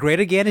Make Twitter Great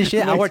Again and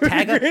shit. I wear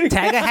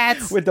Tagga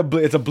hats. With the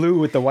blue, it's a blue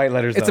with the white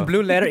letters. It's a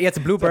blue letter. Yeah, it's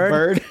a blue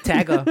bird.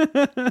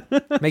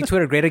 Tagga. Make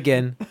Twitter Great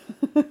Again.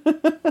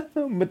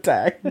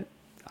 Tag.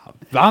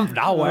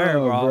 I'll wear it,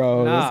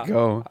 bro. Let's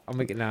go. I'll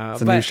make it now.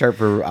 It's a new shirt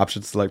for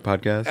Option Select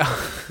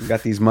Podcast. We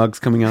got these mugs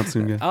coming out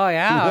soon, guys. Oh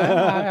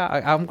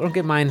yeah. I'm gonna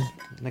get mine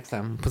next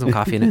time. Put some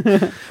coffee in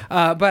it.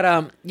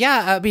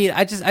 I mean,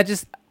 I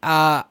just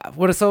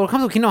when it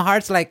comes to Kingdom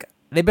Hearts, like,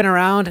 they've been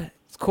around.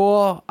 It's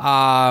cool.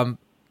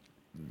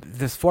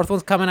 This fourth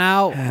one's coming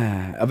out.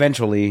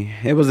 Eventually,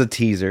 it was a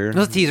teaser. It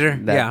was a teaser.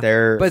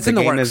 But it's in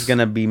the game works. is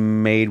gonna be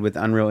made with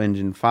Unreal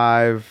Engine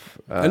 5.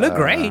 It looked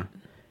great.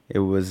 It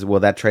was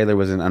that trailer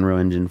was in Unreal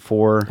Engine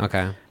 4.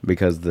 Okay.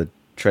 Because the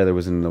trailer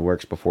was in the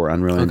works before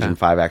Unreal Engine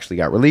 5 actually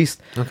got released.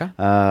 Okay.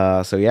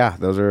 So yeah,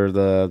 those are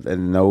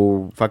and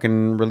no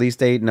fucking release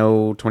date,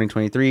 no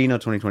 2023, no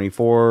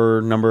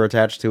 2024 number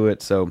attached to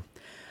it. So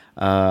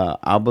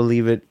I'll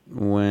believe it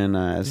when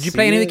Did you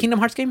play any of the Kingdom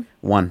Hearts game?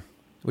 One.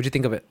 What'd you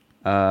think of it?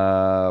 Do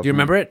you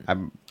remember it? I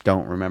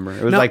don't remember.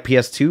 It was like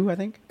PS2, I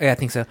think. Yeah, I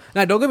think so.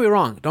 Now, don't get me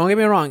wrong.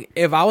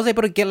 If I was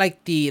able to get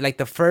like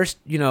the first,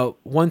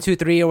 1, 2,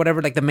 3 or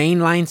whatever, like the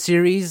mainline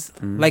series,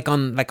 like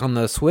on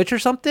the Switch or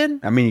something.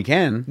 I mean, you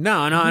can.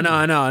 No.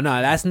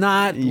 That's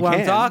not what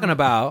I'm talking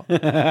about.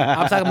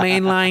 I'm talking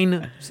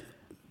mainline.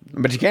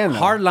 But you can.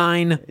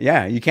 Hardline.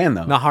 Yeah, you can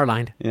though. Not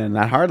hardline. Yeah,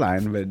 not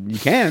hardline, but you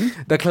can.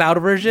 The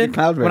cloud version.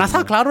 When I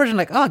saw cloud version,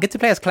 like, I get to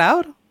play as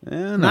Cloud.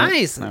 No,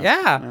 nice. No,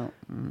 yeah. No.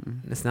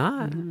 It's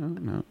not.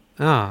 No.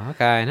 Oh,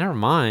 okay. Never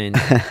mind.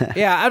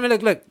 Yeah, I mean,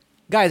 look,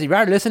 guys, if y'all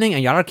are listening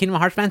and y'all are Kingdom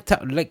Hearts fans,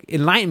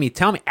 enlighten me.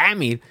 Tell me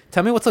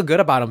what's so good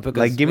about them.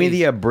 Because, give me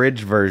the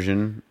abridged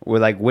version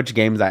with which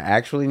games I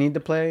actually need to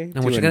play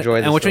and which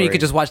one you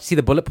could just see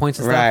the bullet points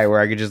and stuff. Right, where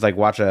I could just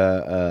watch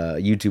a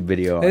YouTube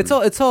video.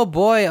 It's a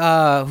boy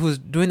who's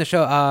doing the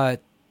show.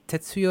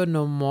 Tetsuya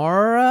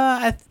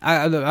Nomura.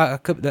 I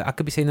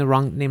could be saying the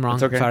name wrong.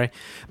 It's okay. Sorry,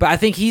 but I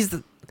think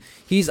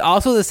he's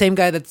also the same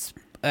guy that's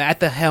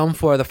at the helm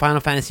for the Final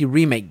Fantasy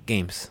remake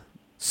games.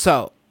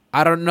 So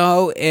I don't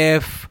know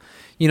if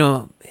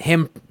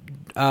him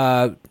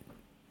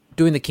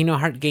doing the Kingdom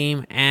Hearts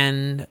game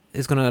and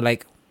is gonna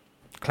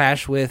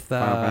clash with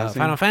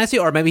Final Fantasy,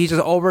 or maybe he's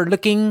just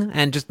overlooking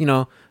and just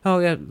oh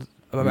yeah.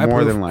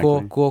 More than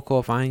likely.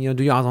 Cool, fine.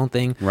 Do y'all's own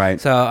thing. Right.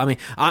 So I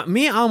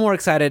mean, I'm more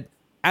excited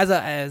as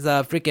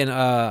a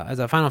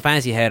Final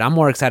Fantasy head. I'm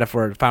more excited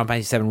for Final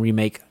Fantasy VII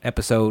remake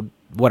episode,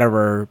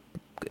 whatever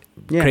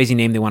crazy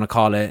name they want to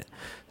call it.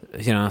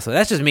 So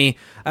that's just me.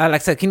 Like I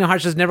said, Kingdom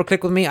Hearts just never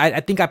clicked with me. I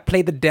think I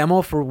played the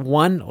demo for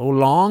one a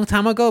long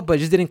time ago, but it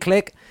just didn't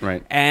click.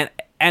 Right. And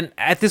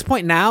at this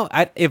point now,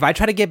 if I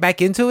try to get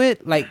back into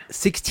it, like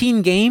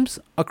 16 games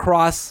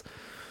across,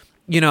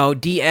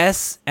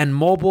 DS and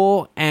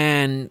mobile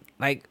and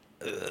like.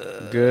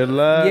 Good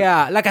luck.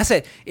 Yeah, like I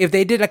said, if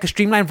they did like a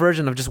streamlined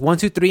version of just 1,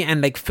 2, 3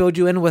 and like filled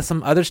you in with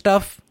some other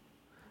stuff,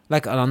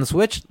 like on the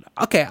Switch,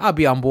 okay, I'll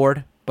be on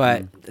board.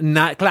 But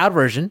not cloud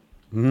version.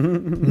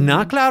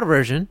 Not cloud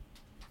version.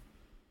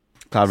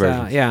 Cloud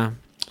version. Yeah.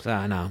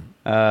 So no.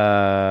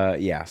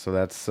 Yeah. So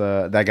that's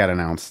that got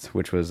announced,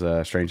 which was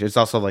strange. It's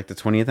also like the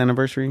 20th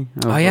anniversary.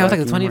 Oh yeah, it was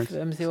like the 20th.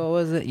 Let me see, what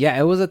was it? Yeah,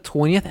 it was a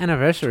 20th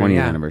anniversary.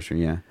 20th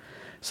anniversary. Yeah.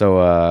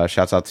 So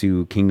shouts out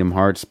to Kingdom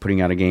Hearts putting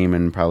out a game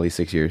in probably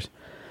 6 years.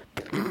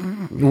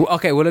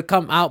 Okay, will it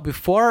come out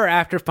before or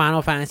after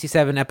Final Fantasy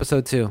VII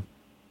Episode 2?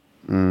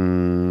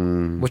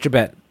 What's your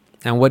bet?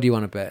 And what do you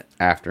want to bet?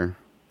 After.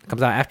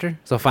 Comes out after?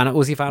 So Final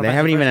They Fantasy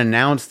haven't even first?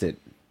 announced it.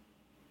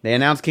 They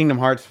announced Kingdom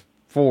Hearts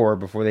 4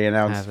 before they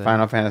announced Have they?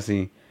 Final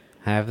Fantasy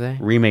Have they?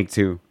 Remake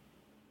 2.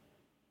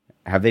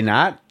 Have they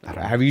not?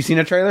 Have you seen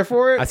a trailer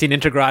for it? I've seen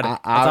Intergrad. That's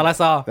all I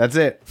saw. That's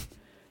it.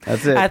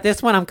 That's it. At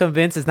this one, I'm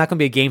convinced it's not going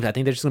to be a game. I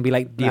think they're just going to be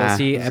like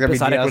DLC, it's gonna be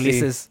episodic DLC.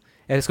 releases.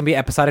 It's going to be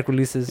episodic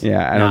releases.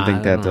 Yeah, I don't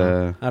think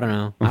that. I don't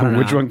know.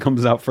 Which one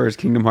comes out first?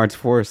 Kingdom Hearts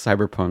 4 or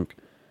Cyberpunk?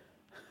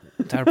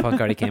 Cyberpunk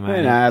already came out.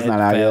 Nah, it's not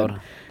out yet.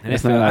 And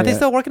It's not out Are they yet.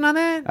 still working on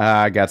that?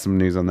 I got some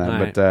news on that.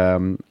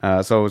 All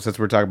But so since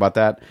we're talking about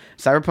that,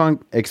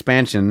 Cyberpunk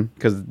expansion,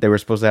 because they were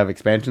supposed to have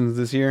expansions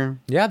this year.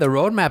 Yeah, the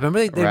roadmap. Remember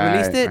they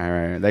released it?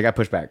 Right. They got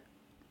pushed back.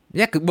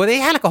 Yeah, well, they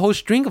had like a whole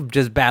string of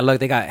just bad luck.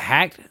 They got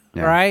hacked,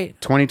 Yeah. right?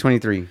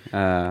 2023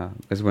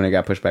 is when it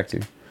got pushed back to.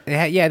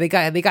 They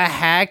got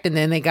hacked, and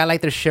then they got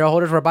like their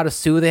shareholders were about to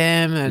sue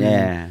them. And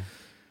Yeah.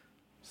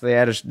 So they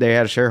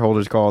had a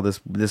shareholders call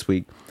this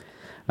week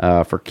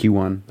for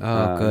Q1.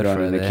 Oh, good going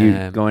for into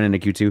them. going into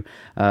Q2.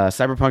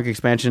 Cyberpunk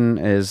expansion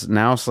is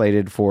now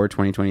slated for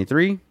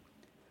 2023.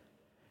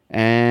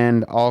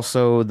 And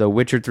also the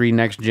Witcher 3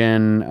 next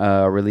gen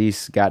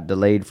release got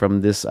delayed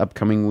from this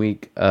upcoming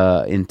week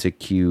into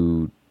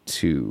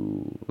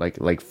Q2,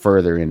 like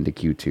further into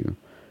Q2.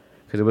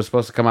 Because it was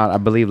supposed to come out, I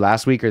believe,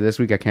 last week or this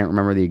week. I can't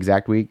remember the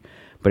exact week,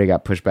 but it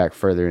got pushed back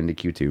further into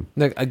Q2.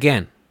 Look,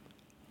 again,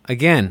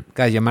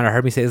 guys, you might have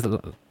heard me say this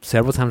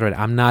several times already.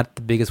 I'm not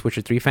the biggest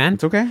Witcher 3 fan.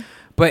 It's okay.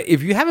 But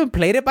if you haven't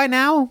played it by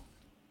now,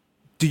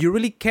 do you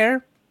really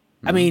care?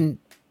 I mean,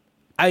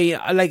 do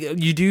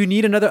you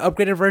need another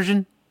upgraded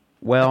version?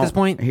 Well, At this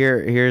point?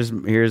 here's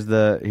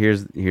the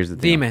deal.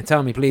 Demon,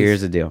 tell me, please.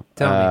 Here's the deal.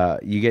 Tell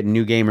You get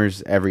new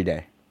gamers every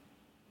day.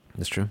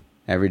 That's true.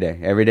 Every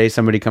day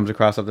somebody comes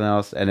across something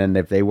else, and then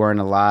if they weren't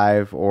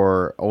alive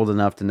or old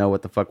enough to know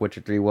what the fuck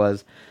Witcher 3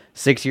 was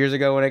 6 years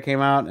ago when it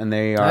came out, and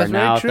they are That's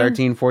very now true.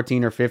 13,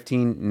 14, or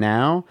 15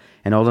 now,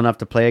 and old enough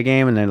to play a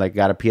game, and they like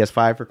got a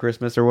PS5 for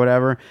Christmas or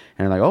whatever,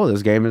 and they're like, oh,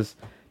 this game is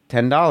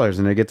 $10,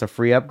 and it gets a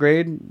free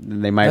upgrade,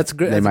 and they might That's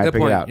good. they That's a might good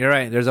pick point. it out. You're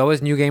right. There's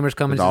always new gamers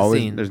coming to the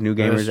scene. There's new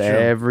gamers That's true.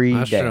 every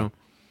That's day. true.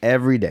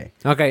 Every day.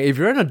 Okay, if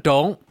you're an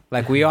adult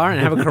like we are and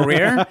have a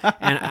career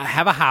and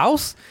have a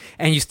house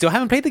and you still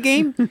haven't played the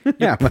game,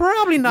 Yeah, you're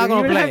probably not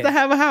going you to don't play have to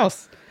have a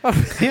house.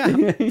 it. Yeah.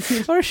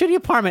 Or a shitty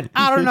apartment.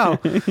 I don't know.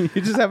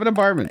 You just have an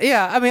apartment.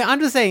 Yeah, I mean, I'm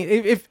just saying,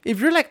 if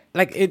you're like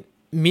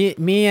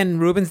me and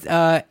Ruben's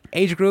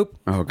age group,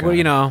 Oh, God.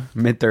 we're,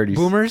 Mid-30s.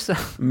 boomers.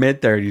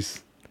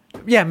 Mid-30s.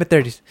 Yeah,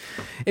 mid-30s.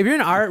 If you're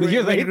in our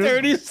You're late group,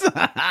 30s?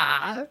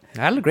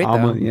 I look great though.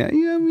 Almost, yeah,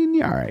 I mean,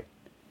 you're all right.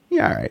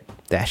 You're all right.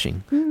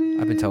 Dashing,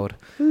 I've been told.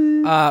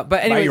 But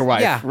anyway, By your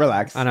wife. yeah,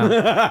 Relax. I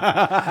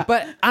know.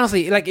 But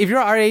honestly, like if you're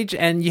our age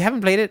and you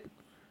haven't played it,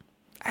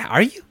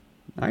 are you?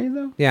 Are you,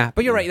 though? Yeah,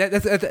 but you're right.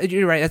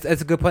 You're right.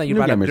 That's a good point that you New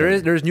brought up.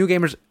 gamers There's new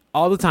gamers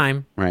all the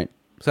time. Right.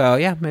 So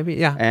yeah, maybe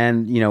yeah.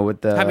 And,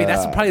 with the... I mean,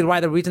 that's probably why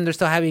the reason they're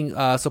still having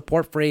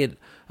support for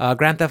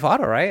Grand Theft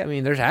Auto, right? I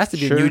mean, there has to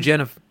be Sure. a new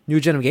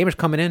gen of gamers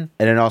coming in.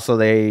 And then also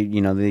they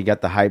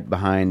got the hype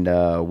behind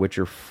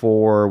Witcher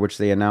 4, which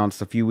they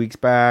announced a few weeks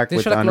back They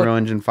with showed, like, Unreal little-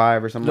 Engine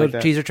 5 or something like Little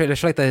that. teaser trailer,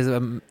 like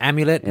the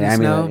amulet in the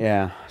Amulet, snow.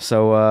 yeah.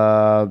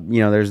 So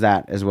there's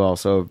that as well.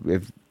 So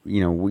if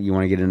you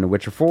want to get into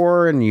Witcher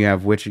 4 and you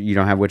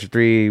don't have Witcher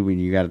 3, when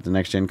you got the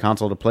next gen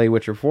console to play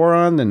Witcher 4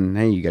 on, then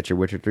hey, you got your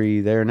Witcher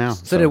 3 there now.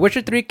 So did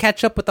Witcher 3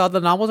 catch up with all the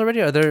novels already?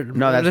 Or they're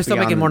still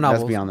making more novels?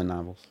 That's beyond the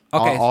novels.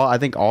 Okay. I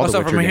think all the so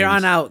Witcher from here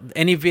games, on out,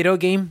 any video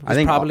game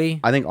is probably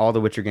I think all the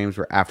Witcher games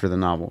were after the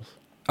novels.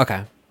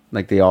 okay.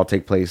 Like they all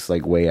take place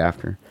like way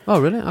after.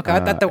 Oh really? Okay, I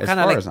thought they were as kind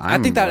of far like as I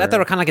I'm think that I thought they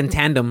aware. were kind of like in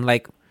tandem,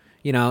 like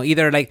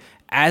either like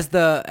as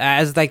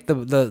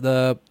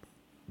the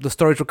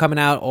stories were coming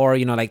out, or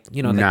like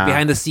Nah.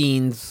 behind the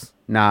scenes.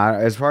 Nah,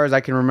 as far as I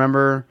can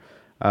remember,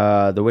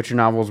 the Witcher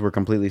novels were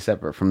completely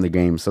separate from the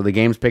games. So the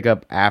games pick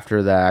up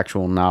after the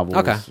actual novels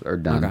Okay. are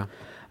done.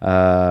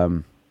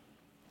 Okay.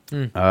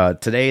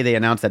 Today they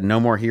announced that No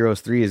More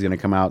Heroes 3 is going to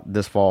come out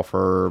this fall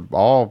for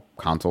all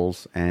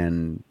consoles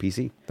and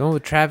PC. The one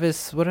with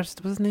Travis, what's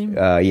his name?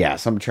 Yeah,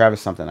 some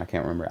Travis something. I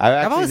can't remember. I've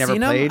actually always never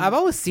seen him. played. I've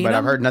always seen but him.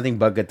 I've heard nothing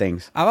but good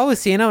things. I've always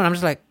seen him, and I'm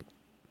just like,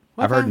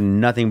 I've heard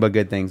nothing but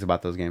good things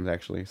about those games,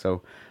 actually.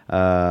 So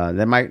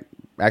that might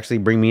actually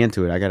bring me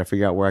into it. I got to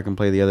figure out where I can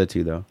play the other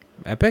two, though.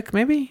 Epic,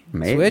 maybe?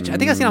 Switch? I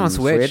think I've seen him on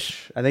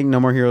Switch. I think No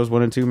More Heroes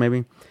 1 and 2,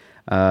 maybe.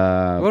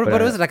 What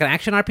was it, like an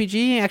action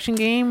RPG, action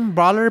game,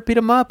 brawler, beat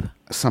 'em up?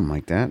 Something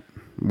like that.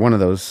 One of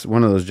those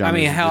genres. I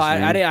mean, hell,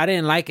 I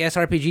didn't like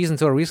SRPGs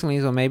until recently,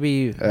 so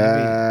maybe.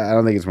 I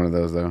don't think it's one of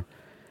those, though.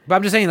 But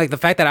I'm just saying, like, the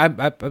fact that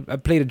I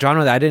played a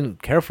genre that I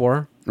didn't care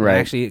for, Right.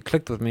 actually it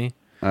clicked with me.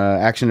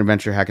 Action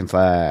adventure hack and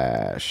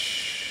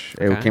slash.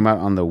 Okay. It came out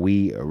on the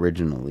Wii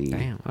originally.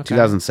 Damn, okay.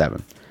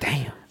 2007.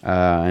 Damn.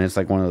 And it's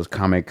like one of those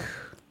comic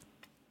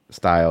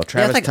style.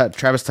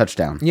 Travis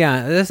Touchdown.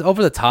 Yeah, this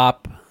over the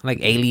top, like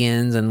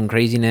aliens and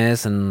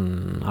craziness,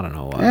 and I don't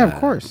know. Yeah, of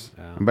course.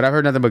 But I've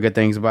heard nothing but good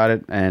things about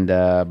it, and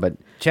but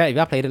Chat, if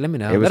y'all played it, let me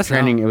know. it was Let us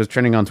trending. know. It was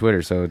trending on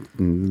Twitter, so it's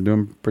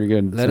doing pretty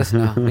good. Let us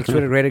know. Make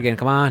Twitter great again.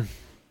 Come on.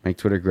 Make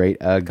Twitter great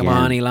again. Come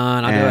on,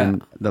 Elon. I'll and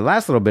do it. the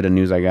last little bit of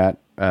news I got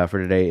for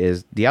today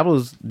is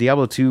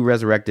Diablo 2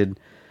 Resurrected,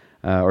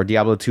 or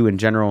Diablo 2 in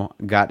general,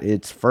 got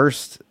its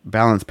first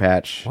balance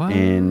patch What?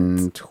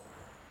 in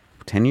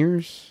 10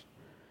 years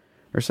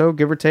or so,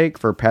 give or take,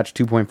 for patch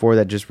 2.4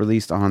 that just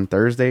released on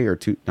Thursday or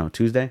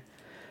Tuesday.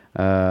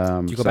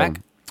 Did you go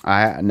back? I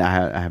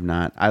have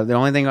not. The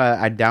only thing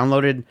I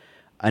downloaded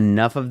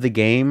enough of the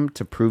game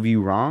to prove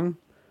you wrong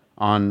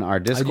on our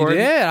Discord. You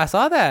did. I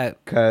saw that.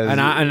 And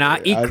I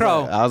eat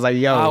crow. I was like,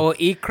 yo. I will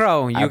eat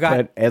crow. You I got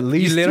put at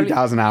least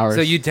 2,000 hours.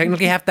 So you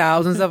technically have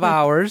thousands of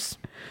hours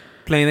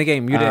playing the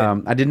game. You did.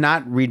 I did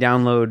not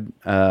re-download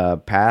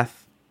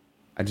Path.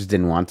 I just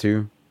didn't want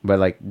to. But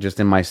like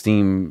just in my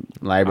Steam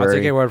library. I'll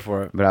take your word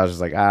for it. But I was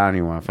just like, I don't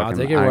even want to fucking. I'll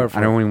take your word for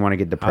I don't even want to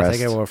get depressed. I'll take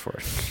your word for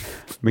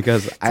it.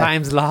 Because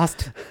Time's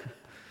lost.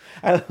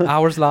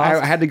 Hours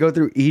lost. I had to go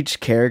through each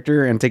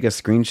character and take a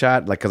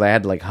screenshot, like, because I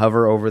had to like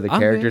hover over the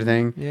character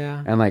thing,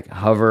 Yeah. and like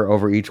hover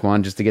over each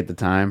one just to get the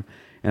time,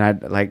 and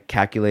I like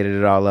calculated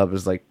it all up. It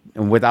was like,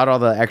 and without all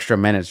the extra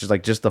minutes,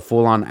 just the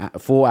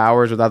full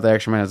hours without the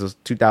extra minutes, it was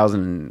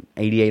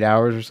 2,088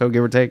 hours or so,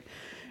 give or take.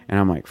 And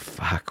I'm like,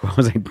 fuck, what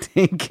was I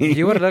thinking?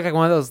 You would have looked like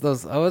one of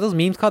those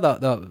memes called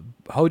the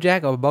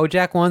Hojack or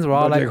Bojack ones, where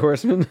all BoJack like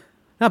Horseman.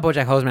 not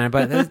Bojack Horseman,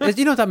 but there's,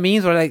 you know what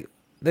memes where like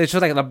it's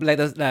just like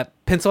that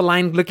pencil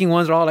line looking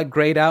ones are all like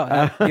grayed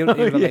out. You look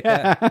like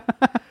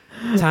that.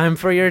 Time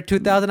for your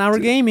 2,000 hour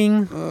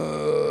gaming.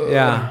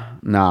 Yeah.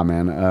 Nah,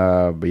 man.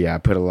 But yeah, I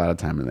put a lot of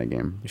time in that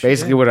game. sure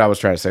Basically, did. what I was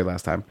trying to say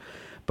last time.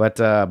 But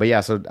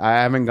yeah, so I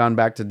haven't gone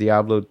back to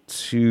Diablo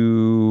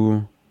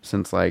 2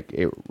 since like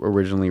it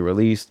originally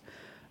released.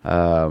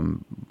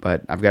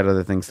 But I've got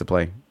other things to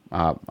play.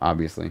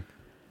 Obviously.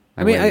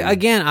 I mean,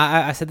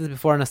 I said this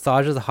before.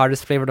 Nostalgia is the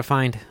hardest flavor to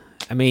find.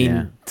 I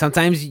mean,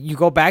 sometimes you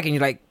go back and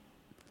you're like,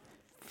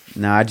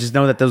 no, I just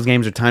know that those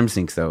games are time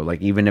sinks though.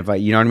 Like even if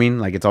you know what I mean?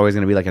 Like it's always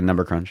going to be like a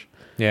number crunch.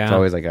 yeah, It's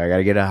always like, I got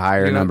to get a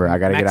higher number. I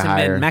got to get a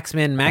higher. max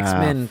min, find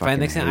the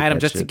next hate item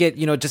that just to shit.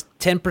 get, just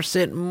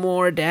 10%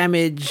 more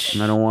damage.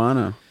 I don't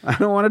want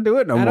to do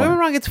it no I don't get me more.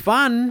 wrong, it's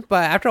fun,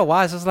 but after a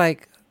while, it's just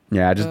like,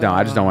 Yeah, I just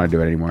don't want to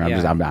do it anymore. I'm you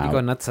out.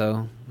 go nuts.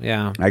 So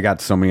yeah, I got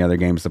so many other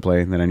games to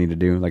play that I need to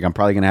do. Like I'm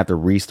probably gonna have to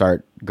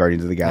restart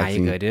Guardians of the nah, Galaxy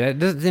you good, dude. It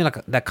doesn't seem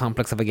like that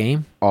complex of a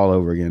game. all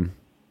over again.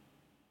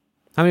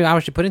 How many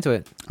hours you put into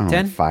it? I don't know,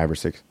 10? 5 or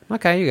 6.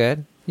 Okay, you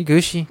good. You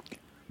Gucci.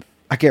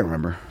 I can't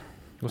remember.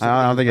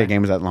 I don't think that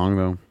game is that long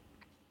though,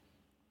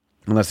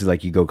 unless it's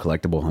like you go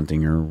collectible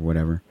hunting or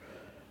whatever.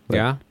 But,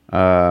 Yeah.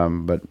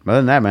 But other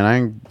than that, man, I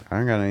ain't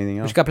got anything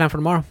What else. you got planned for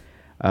tomorrow?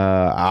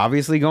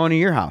 Obviously going to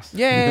your house.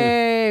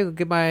 Yay!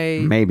 Get my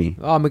Maybe.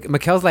 Oh,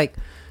 Mikkel's like,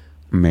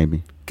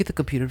 Maybe. get the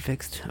computer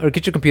fixed or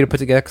get your computer put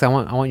together because I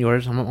want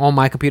yours. I'm on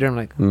my computer. I'm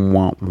like,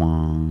 Wah,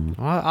 wah. well,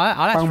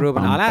 I'll ask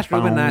Ruben. I'll ask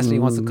Ruben nicely. He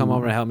wants to come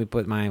over and help me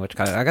put my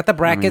I got the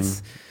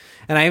brackets,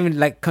 and I even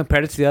like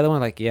compared it to the other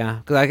one. Like, yeah,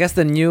 because I guess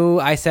the new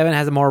i7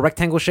 has a more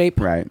rectangle shape,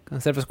 Right.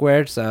 instead of a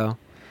squared. So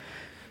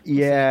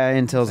Yeah,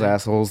 Intel's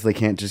assholes. They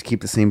can't just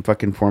keep the same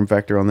fucking form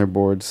factor on their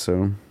boards,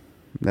 so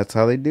that's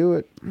how they do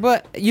it.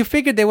 but you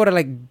figured they would have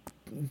like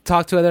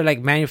talked to other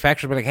like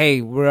manufacturers, but like,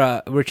 hey,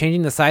 we're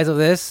changing the size of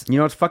this. You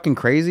know what's fucking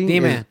crazy?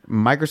 Damn is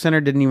Micro Center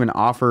didn't even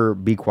offer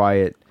Be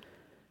Quiet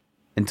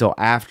until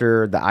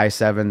after the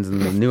i7s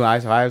and the new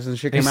i5s and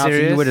shit Are you came out. So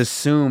serious? you would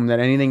assume that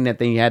anything that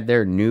they had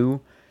there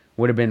new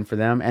would have been for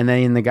them. And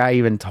then the guy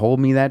even told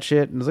me that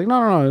shit. And I was like,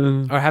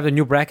 no. Or have the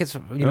new brackets,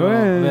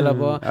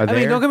 available. Are I mean,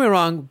 there? don't get me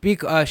wrong. Be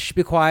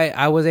quiet.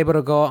 I was able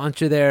to go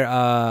onto their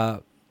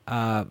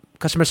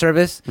customer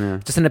service,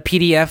 just in a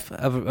PDF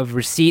of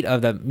receipt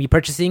of me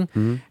purchasing,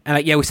 and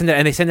like, yeah, we send it,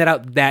 and they send it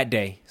out that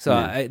day.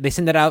 So they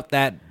send it out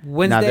that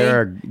Wednesday,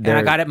 and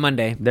I got it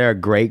Monday. They're a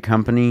great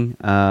company.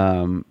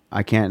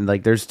 I can't,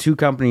 like, there's two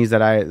companies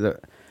that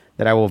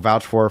I will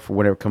vouch for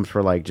when it comes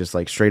for like just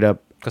like straight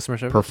up Customer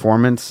service.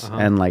 performance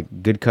and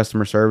like good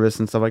customer service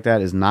and stuff like that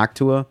is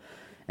Noctua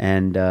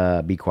and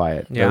Be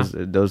Quiet. Yeah.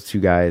 Those two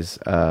guys,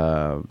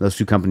 those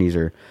two companies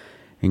are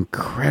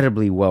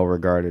incredibly well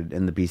regarded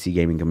in the PC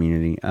gaming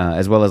community,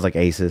 as well as like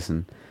Asus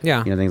and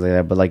things like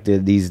that. But like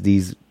these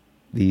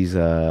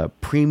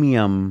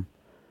premium,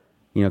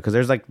 because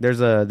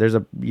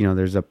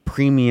there's a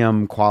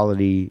premium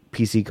quality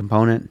PC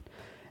component,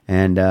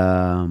 and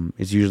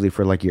it's usually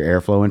for like your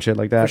airflow and shit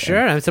like that. For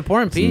sure, it's an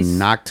important piece.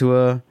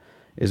 Noctua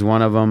is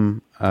one of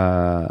them.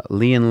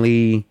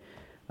 Lee,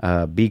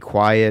 Be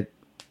Quiet,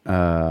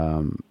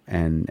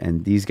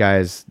 and these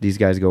guys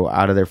go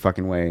out of their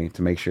fucking way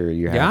to make sure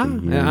you're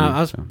happy.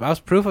 I was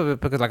proof of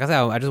it because, like I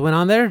said, I just went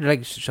on there,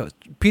 like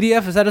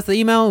PDF, sent us the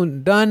email,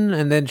 done,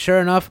 and then sure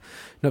enough,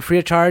 free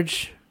of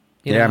charge.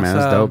 Man,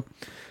 that's dope.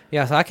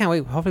 Yeah, so I can't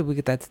wait. Hopefully, we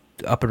get that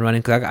up and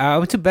running. Cause I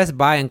went to Best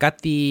Buy and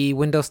got the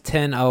Windows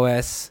 10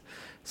 OS.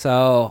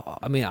 So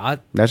I mean,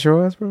 that's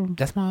your OS, bro.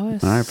 That's my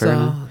OS. All right, fair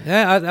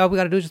enough. All we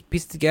gotta do is just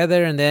piece it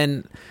together and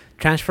then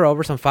transfer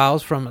over some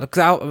files from,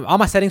 because all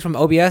my settings from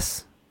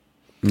OBS.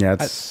 Yeah,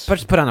 I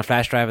just put on a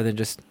flash drive and then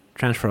just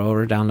transfer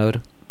over,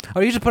 download.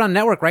 Or you just put on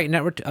network, right?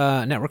 Network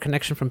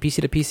connection from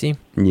PC to PC.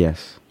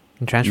 Yes,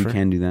 and transfer. You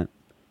can do that.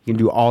 You can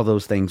do all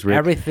those things, Rick,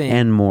 everything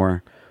and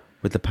more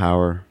with the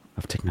power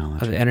of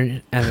technology. Of the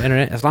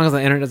internet, as long as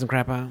the internet doesn't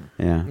crap out.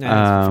 Yeah,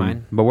 that's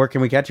fine. But where can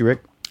we catch you,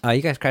 Rick?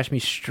 You guys catch me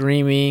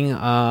streaming.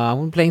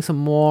 I'm playing some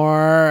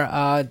more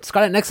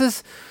Scarlet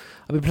Nexus.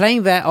 I'll be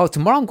playing that. Oh,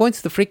 tomorrow I'm going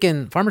to the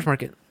freaking farmer's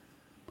market.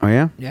 Oh,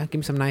 yeah? Yeah, give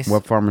me some nice...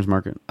 What farmer's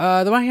market?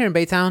 The one here in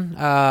Baytown,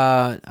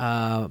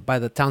 by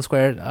the town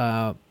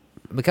square.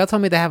 Mikhail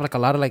told me they have like a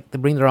lot of, like, they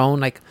bring their own,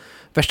 like,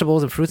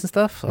 vegetables and fruits and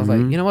stuff. So I was like,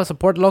 you know what,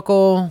 support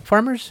local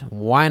farmers?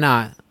 Why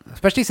not?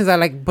 Especially since I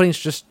like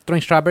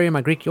throwing strawberry in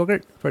my Greek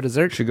yogurt for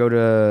dessert. You should go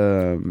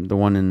to the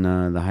one in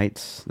the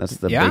Heights. That's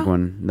the big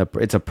one.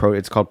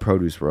 It's called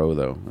Produce Row,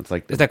 though. It's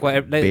like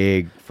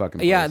big fucking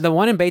place. Yeah, the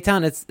one in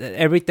Baytown, it's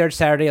every third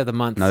Saturday of the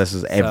month. No, this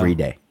is every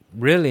day.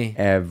 Really?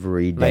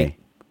 Every day.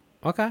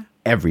 Okay.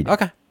 Every day.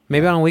 Okay.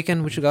 Maybe on a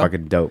weekend we should go.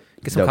 Fucking dope.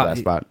 Get some that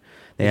spot.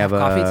 They have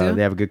coffee too?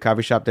 They have a good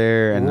coffee shop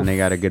there, and then they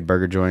got a good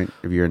burger joint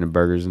if you're into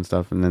burgers and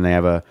stuff. And then they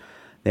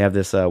have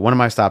this one of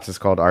my stops is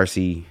called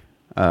RC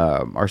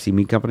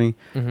Meat Company.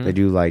 Mm-hmm. They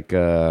do like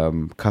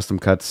custom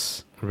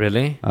cuts.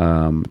 Really?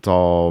 It's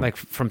all like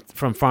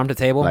from farm to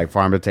table. Like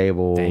farm to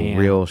table,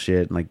 real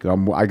shit. Like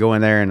I go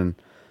in there and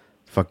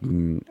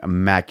fucking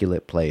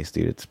immaculate place,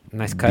 dude. It's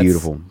nice cuts.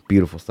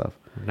 Beautiful stuff.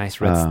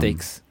 Nice red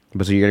steaks.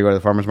 But so you're gonna go to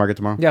the farmer's market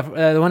tomorrow?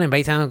 Yeah, the one in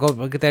Baytown.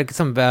 Go get there, get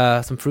some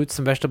fruits,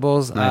 some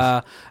vegetables.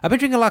 Nice. I've been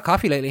drinking a lot of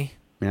coffee lately.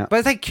 Yeah, but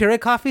it's like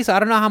Keurig coffee, so I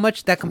don't know how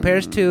much that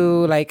compares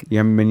to like. You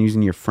haven't been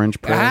using your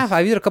French press? I have.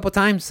 I've used it a couple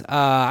times.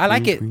 I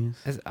like it.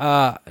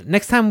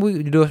 Next time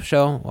we do a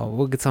show,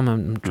 we'll get some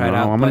and try it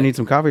out. I'm gonna need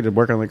some coffee to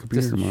work on the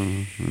computer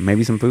tomorrow.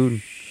 Maybe some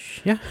food.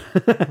 Yeah.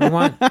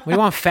 We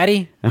want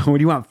fatty. What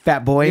do you want,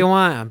 fat boy? You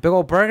want a big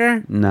old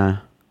burger? Nah.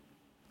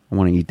 I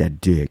want to eat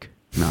that dick.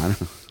 No, I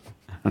don't.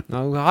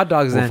 No, hot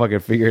dogs. We'll fucking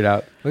figure it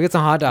out. We'll get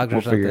some hot dogs.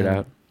 We'll figure it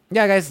out.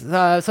 Yeah, guys.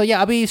 So yeah,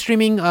 I'll be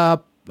streaming.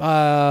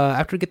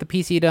 After we get the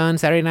PC done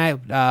Saturday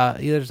night,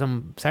 either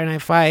some Saturday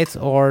Night Fights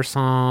or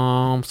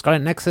some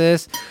Scarlet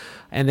Nexus,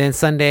 and then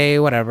Sunday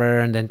whatever,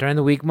 and then during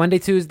the week Monday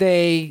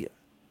Tuesday,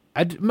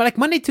 I do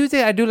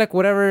like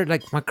whatever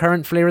like my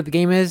current flavor of the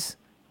game is,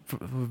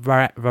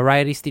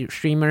 variety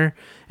streamer,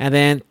 and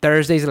then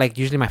Thursdays are like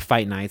usually my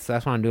fight nights. So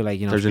that's what I do, like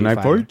Thursday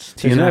Night Fights,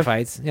 Thursday Night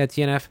Fights, yeah,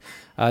 TNF,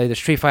 either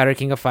Street Fighter,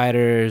 King of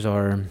Fighters,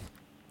 or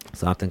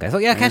something, guys. So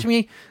yeah, catch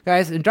me,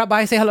 guys. Drop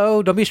by, say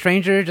hello. Don't be a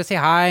stranger. Just say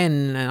hi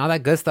and all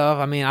that good stuff.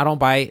 I mean, I don't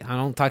bite. I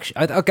don't talk.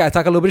 Okay, I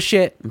talk a little bit of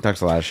shit. He talks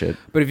a lot of shit.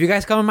 But if you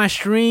guys come on my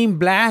stream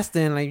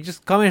blasting, like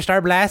just come in and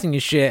start blasting your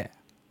shit,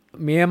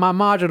 me and my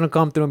mod are gonna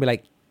come through and be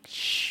like,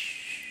 shh.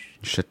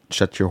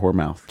 Shut your whore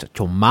mouth. Shut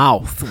your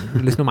mouth.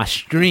 Listen to my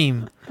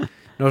stream.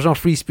 There's no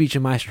free speech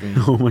in my stream.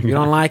 Oh my God. If you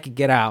don't like it,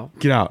 get out.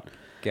 Get out.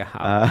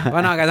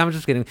 Well, no, guys, I'm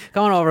just kidding.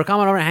 Come on over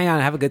and hang out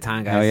and have a good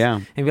time, guys. Oh, yeah.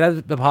 And if you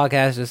like the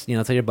podcast, just,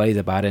 tell your buddies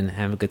about it and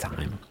have a good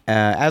time.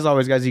 As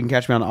always, guys, you can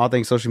catch me on all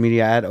things social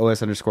media at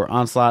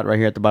OS_onslaught right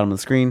here at the bottom of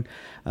the screen.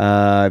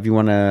 If you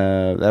want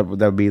to, that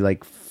would be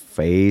like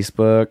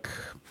Facebook,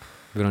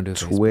 We don't do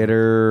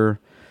Twitter,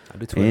 I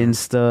do Twitter.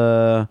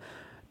 Insta,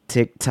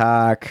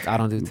 TikTok. I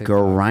don't do TikTok.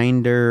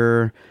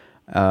 Grindr,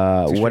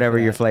 whatever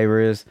your flavor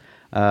is.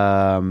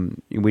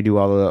 We do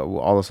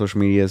all the social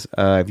medias.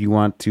 If you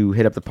want to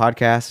hit up the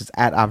podcast, it's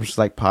at Options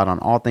Like Pod on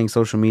all things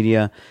social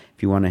media.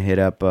 If you want to hit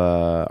up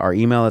our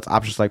email, it's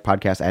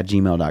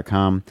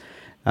optionslikePodcast@gmail.com.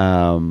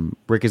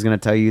 Rick is going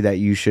to tell you that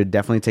you should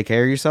definitely take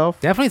care of yourself.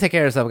 Definitely take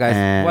care of yourself, guys.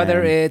 And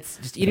whether it's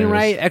just eating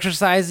right,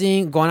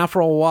 exercising, going out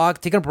for a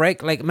walk, taking a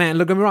break. Like, man,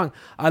 look, get me wrong.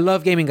 I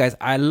love gaming, guys.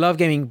 I love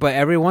gaming. But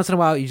every once in a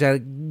while, you gotta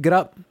get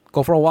up,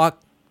 go for a walk,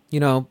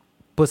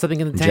 put something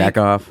in the tank. Jack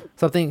off.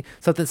 Something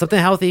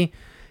healthy.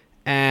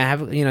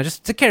 And have,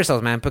 just take care of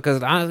yourselves, man,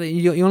 because honestly,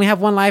 you only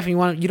have one life,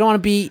 and you don't want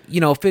to be,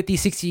 50,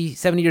 60,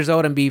 70 years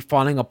old and be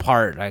falling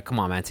apart. Like, come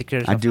on, man, take care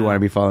of yourself. I do want to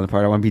be falling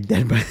apart. I want to be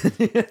dead by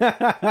then.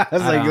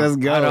 Let's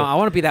go. I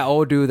want to be that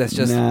old dude that's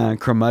just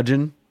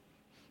curmudgeon.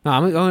 No,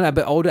 I'm a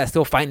bit older. I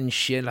still fighting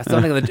shit. I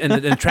still like in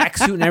the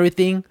tracksuit and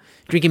everything,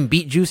 drinking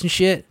beet juice and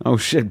shit. Oh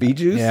shit, beet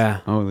juice.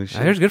 Yeah. Holy shit.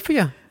 I hear it's good for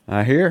you.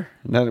 I hear.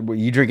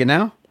 You drink it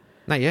now?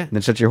 Not yet.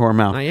 Then shut your whore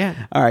mouth. Not yet.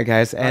 All right,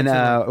 guys. And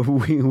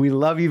we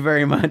love you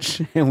very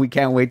much. And we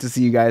can't wait to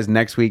see you guys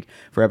next week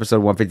for episode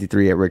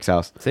 153 at Rick's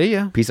house. See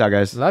ya. Peace out,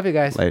 guys. Love you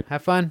guys. Later.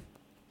 Have fun.